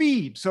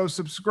feed. So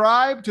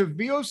subscribe to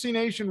VOC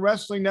Nation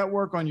Wrestling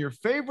Network on your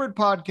favorite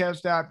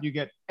podcast app. You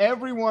get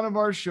every one of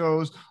our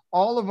shows,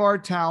 all of our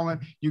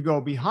talent. You go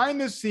behind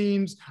the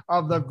scenes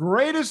of the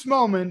greatest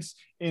moments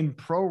in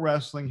pro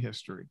wrestling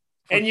history.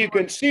 And you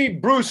can see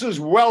Bruce's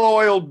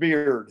well-oiled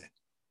beard.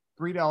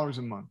 $3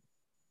 a month.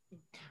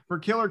 For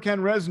Killer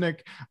Ken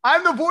Resnick,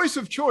 I'm the voice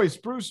of choice,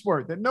 Bruce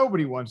Wirt, that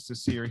nobody wants to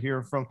see or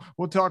hear from.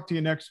 We'll talk to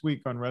you next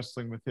week on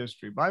Wrestling with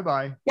History.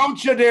 Bye-bye.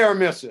 Don't you dare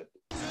miss it.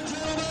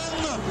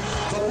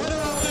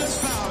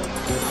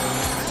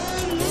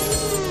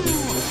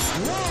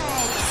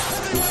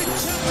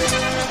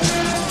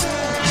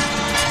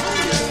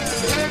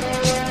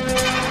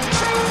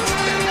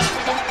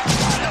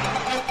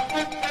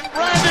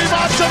 Randy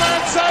Macho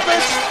Man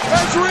Savage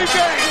has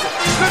regained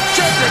the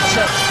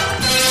championship.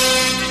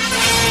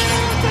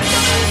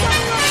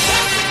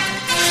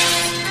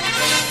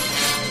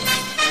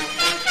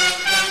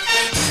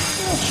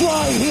 This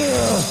right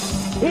here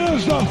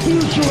is the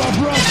future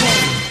of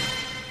wrestling.